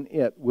believes in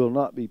it will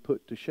not be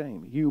put to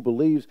shame. He who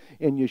believes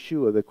in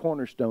Yeshua, the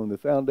cornerstone, the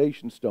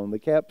foundation stone, the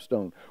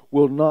capstone,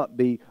 will not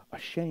be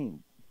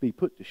ashamed, be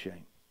put to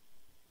shame.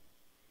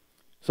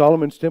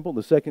 Solomon's temple and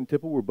the second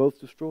temple were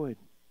both destroyed.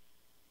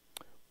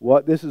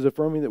 This is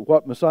affirming that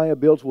what Messiah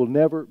builds will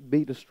never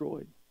be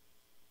destroyed.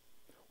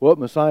 What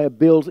Messiah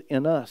builds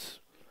in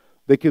us,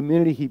 the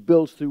community he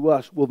builds through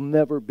us, will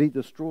never be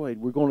destroyed.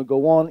 We're going to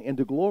go on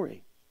into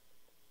glory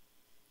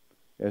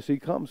as he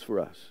comes for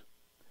us,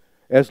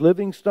 as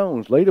living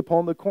stones laid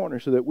upon the corner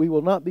so that we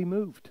will not be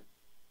moved.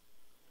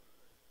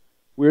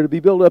 We are to be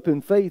built up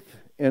in faith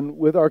and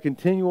with our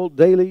continual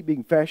daily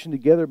being fashioned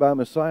together by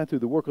Messiah through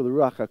the work of the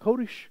Ruach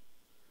HaKodesh,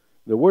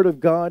 the Word of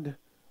God,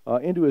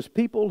 into His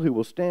people who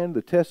will stand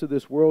the test of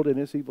this world and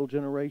its evil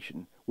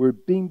generation. We're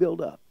being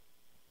built up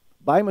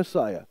by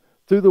Messiah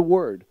through the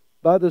Word,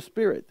 by the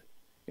Spirit,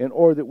 in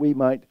order that we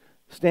might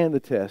stand the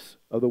test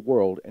of the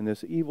world and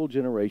this evil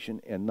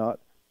generation and not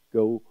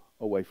go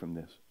away from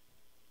this.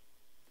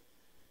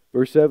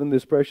 Verse 7,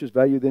 this precious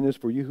value then is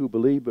for you who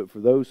believe, but for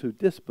those who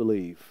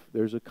disbelieve.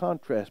 There's a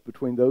contrast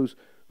between those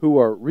who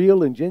are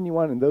real and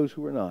genuine and those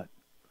who are not.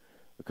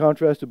 A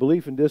contrast of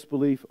belief and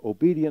disbelief,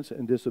 obedience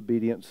and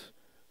disobedience.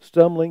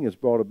 Stumbling is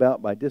brought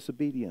about by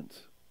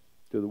disobedience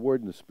to the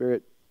Word and the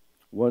Spirit.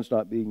 One's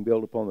not being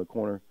built upon the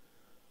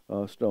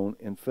cornerstone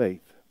in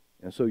faith.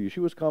 And so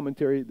Yeshua's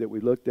commentary that we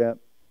looked at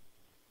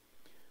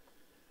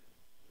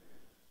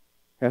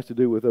has to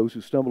do with those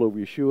who stumble over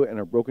Yeshua and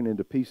are broken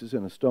into pieces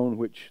in a stone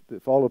which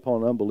that fall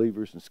upon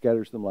unbelievers and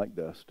scatters them like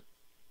dust.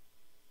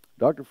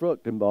 Dr.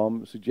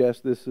 Fruchtenbaum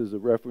suggests this is a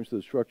reference to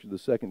the structure of the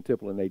Second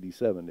Temple in AD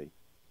 70.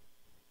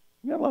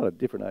 You got a lot of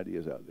different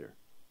ideas out there.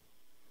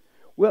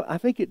 Well, I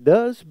think it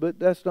does, but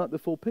that's not the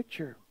full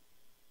picture.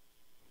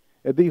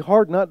 It'd be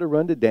hard not to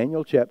run to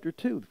Daniel chapter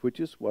 2, which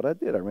is what I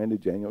did. I ran to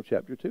Daniel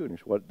chapter 2, and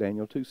it's what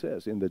Daniel 2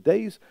 says. In the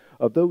days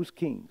of those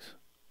kings,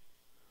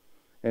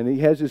 and he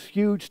has this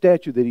huge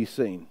statue that he's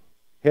seen,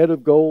 head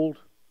of gold.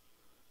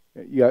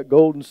 You got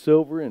gold and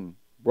silver and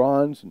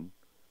bronze and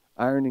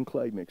iron and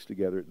clay mixed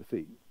together at the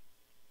feet.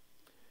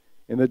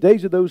 In the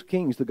days of those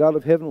kings, the God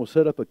of heaven will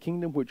set up a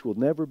kingdom which will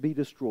never be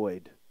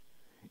destroyed.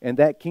 And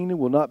that kingdom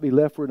will not be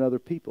left for another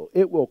people.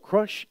 It will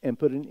crush and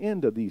put an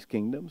end to these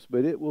kingdoms,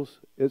 but it will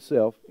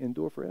itself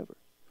endure forever.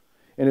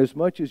 And as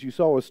much as you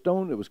saw a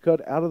stone that was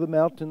cut out of the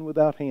mountain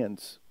without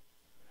hands,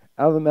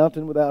 out of the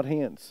mountain without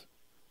hands.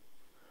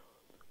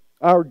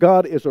 Our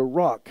God is a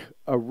rock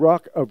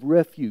of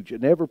refuge,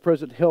 an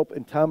ever-present help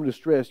in time of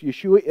distress.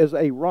 Yeshua is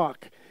a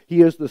rock. He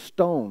is the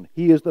stone.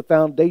 He is the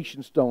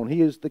foundation stone.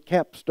 He is the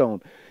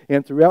capstone.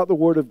 And throughout the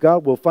Word of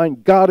God, we'll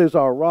find God is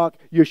our rock.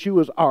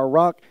 Yeshua is our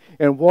rock.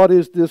 And what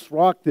is this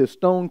rock, this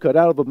stone cut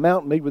out of a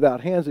mountain made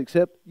without hands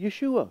except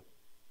Yeshua?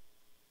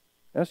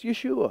 That's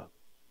Yeshua.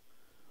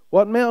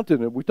 What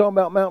mountain? Are we talking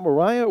about Mount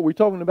Moriah or are we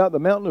talking about the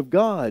mountain of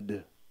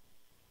God?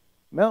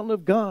 Mountain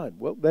of God.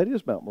 Well, that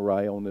is Mount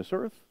Moriah on this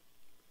earth.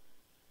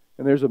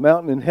 And there's a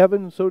mountain in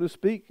heaven, so to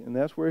speak, and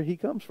that's where He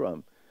comes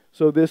from.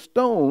 So this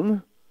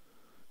stone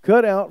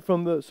cut out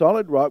from the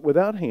solid rock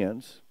without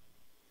hands,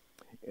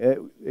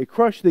 it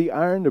crushed the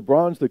iron, the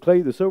bronze, the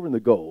clay, the silver, and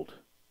the gold.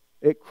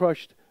 It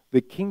crushed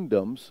the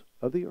kingdoms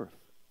of the earth.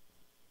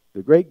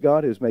 The great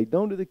God has made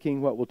known to the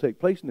king what will take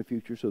place in the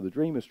future, so the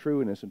dream is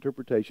true and its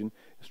interpretation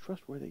is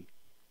trustworthy.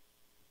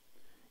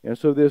 And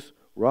so this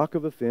rock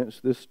of offense,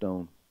 this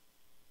stone,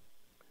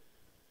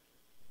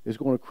 is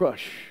going to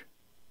crush.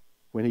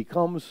 When He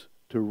comes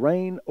to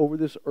reign over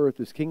this earth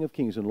as King of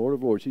Kings and Lord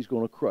of Lords, He's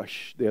going to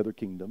crush the other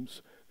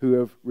kingdoms who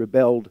have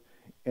rebelled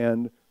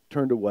and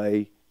turned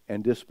away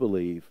and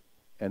disbelieve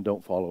and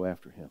don't follow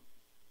after Him.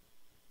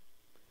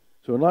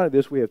 So in light of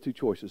this, we have two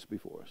choices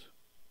before us.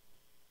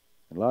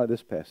 And a lot of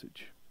this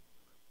passage,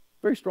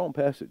 very strong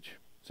passage,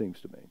 seems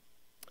to me.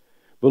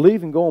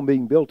 Believe and go on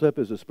being built up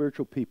as a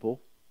spiritual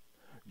people,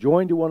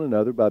 joined to one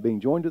another by being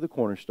joined to the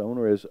cornerstone,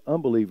 or as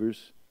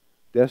unbelievers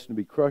destined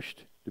to be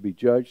crushed, to be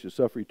judged, to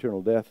suffer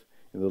eternal death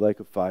in the lake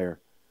of fire.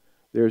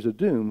 There is a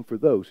doom for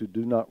those who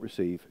do not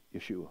receive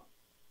Yeshua.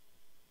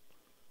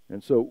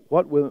 And so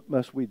what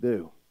must we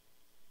do?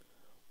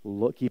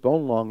 Keep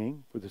on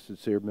longing for the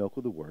sincere milk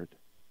of the Word.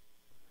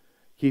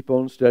 Keep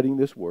on studying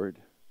this Word,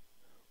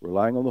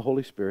 relying on the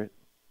Holy Spirit,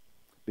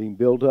 being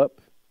built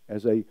up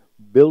as a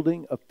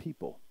building of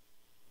people.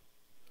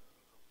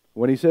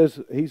 When he says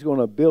he's going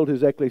to build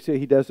his ecclesia,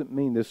 he doesn't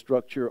mean this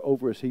structure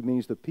over us. He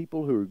means the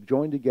people who are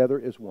joined together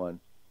as one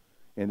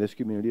in this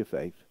community of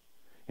faith.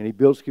 And he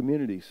builds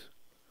communities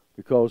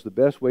because the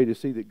best way to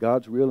see that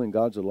God's real and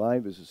God's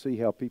alive is to see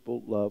how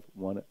people love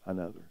one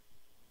another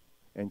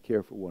and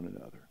care for one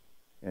another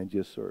and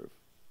just serve.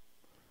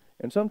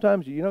 And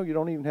sometimes, you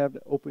don't even have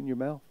to open your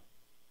mouth.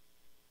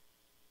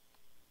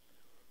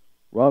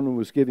 Ronman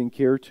was giving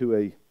care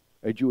to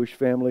a Jewish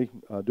family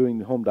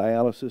doing home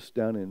dialysis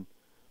down in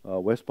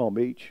West Palm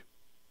Beach,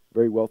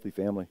 very wealthy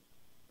family.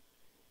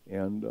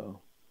 And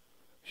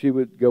she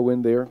would go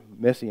in there,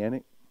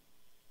 Messianic,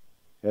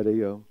 had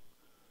a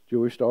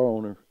Jewish star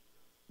on her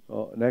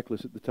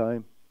necklace at the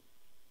time.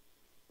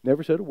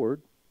 Never said a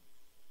word,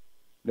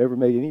 never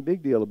made any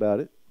big deal about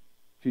it.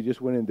 She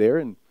just went in there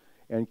and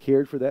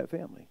cared for that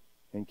family,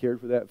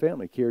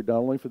 cared not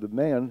only for the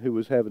man who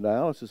was having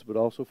dialysis, but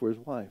also for his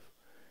wife,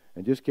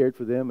 and just cared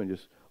for them and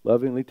just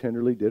lovingly,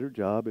 tenderly did her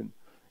job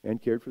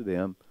and cared for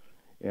them.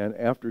 And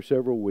after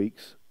several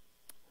weeks,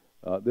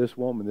 this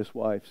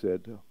wife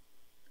said,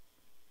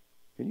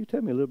 can you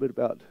tell me a little bit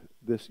about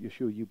this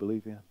Yeshua you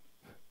believe in?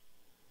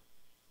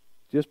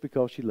 Just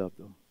because she loved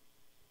them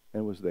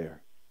and was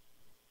there.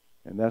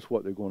 And that's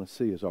what they're going to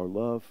see is our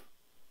love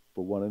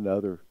for one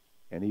another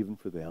and even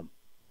for them.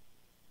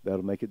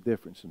 That'll make a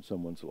difference in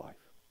someone's life.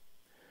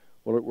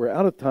 Well, we're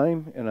out of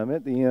time, and I'm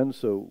at the end,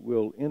 so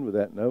we'll end with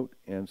that note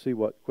and see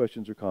what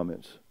questions or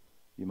comments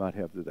you might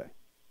have today.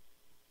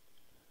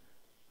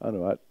 I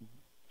know I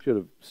should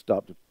have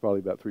stopped probably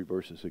about 3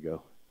 verses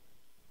ago.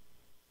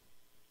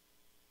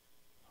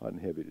 Hot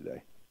and heavy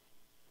today.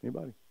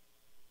 Anybody?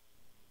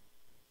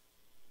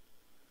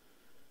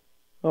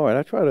 All right,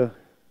 I try to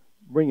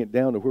bring it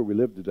down to where we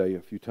live today a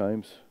few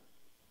times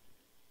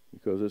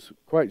because it's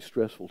quite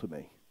stressful to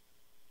me.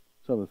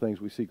 Some of the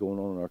things we see going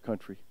on in our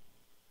country.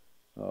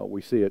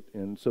 We see it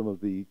in some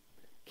of the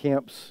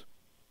camps.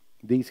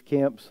 These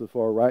camps, the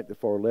far right, the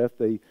far left,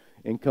 they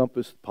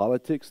encompass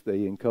politics,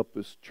 they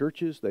encompass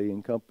churches, they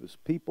encompass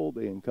people,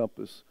 they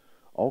encompass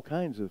all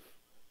kinds of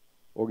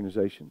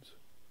organizations.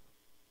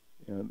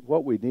 And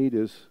what we need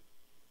is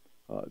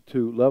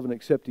to love and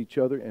accept each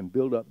other and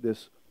build up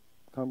this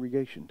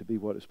congregation to be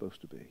what it's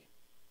supposed to be.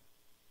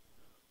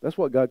 That's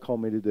what God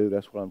called me to do.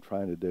 That's what I'm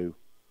trying to do.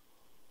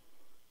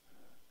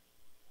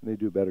 I need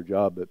to do a better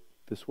job, but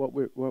this is what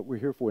we're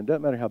here for. It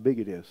doesn't matter how big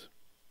it is.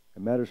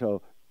 It matters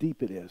how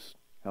deep it is,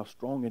 how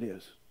strong it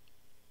is.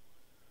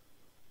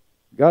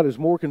 God is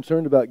more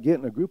concerned about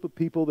getting a group of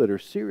people that are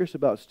serious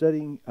about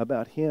studying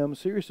about Him,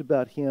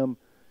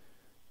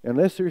 and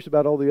less serious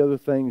about all the other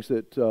things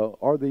that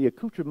are the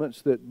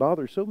accoutrements that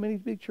bother so many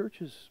big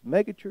churches,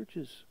 mega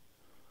churches.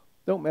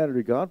 Don't matter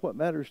to God. What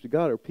matters to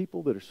God are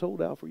people that are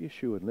sold out for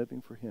Yeshua and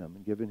living for Him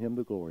and giving Him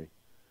the glory.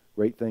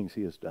 Great things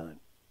He has done.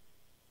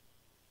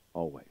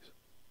 Always.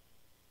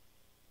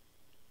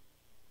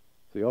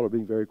 So y'all are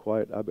being very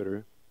quiet. I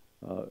better,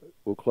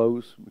 we'll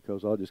close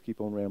because I'll just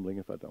keep on rambling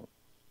if I don't.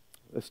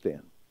 Let's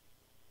stand.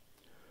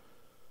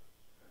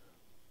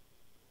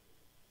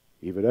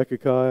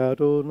 Yivarecha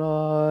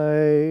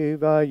Adonai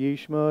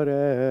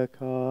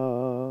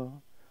vayishmerecha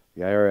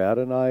Yair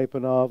Adonai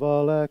panav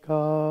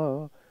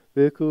alecha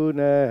v'kunecha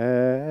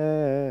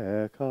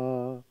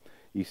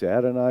Yisa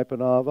Adonai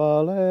panav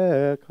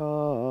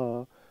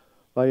alecha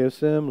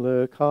vayasim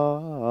lecha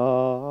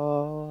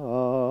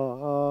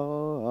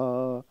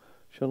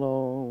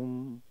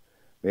Shalom.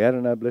 May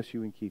Adonai bless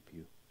you and keep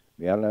you.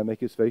 May Adonai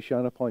make His face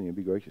shine upon you and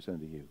be gracious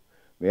unto you.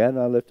 May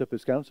Adonai lift up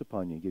His countenance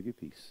upon you and give you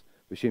peace.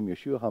 B'Shem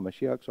Yeshua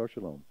HaMashiach Sar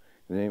Shalom.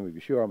 In the name of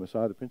Yeshua, our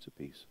Messiah, the Prince of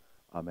Peace.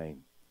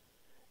 Amen.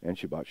 And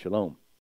Shabbat Shalom.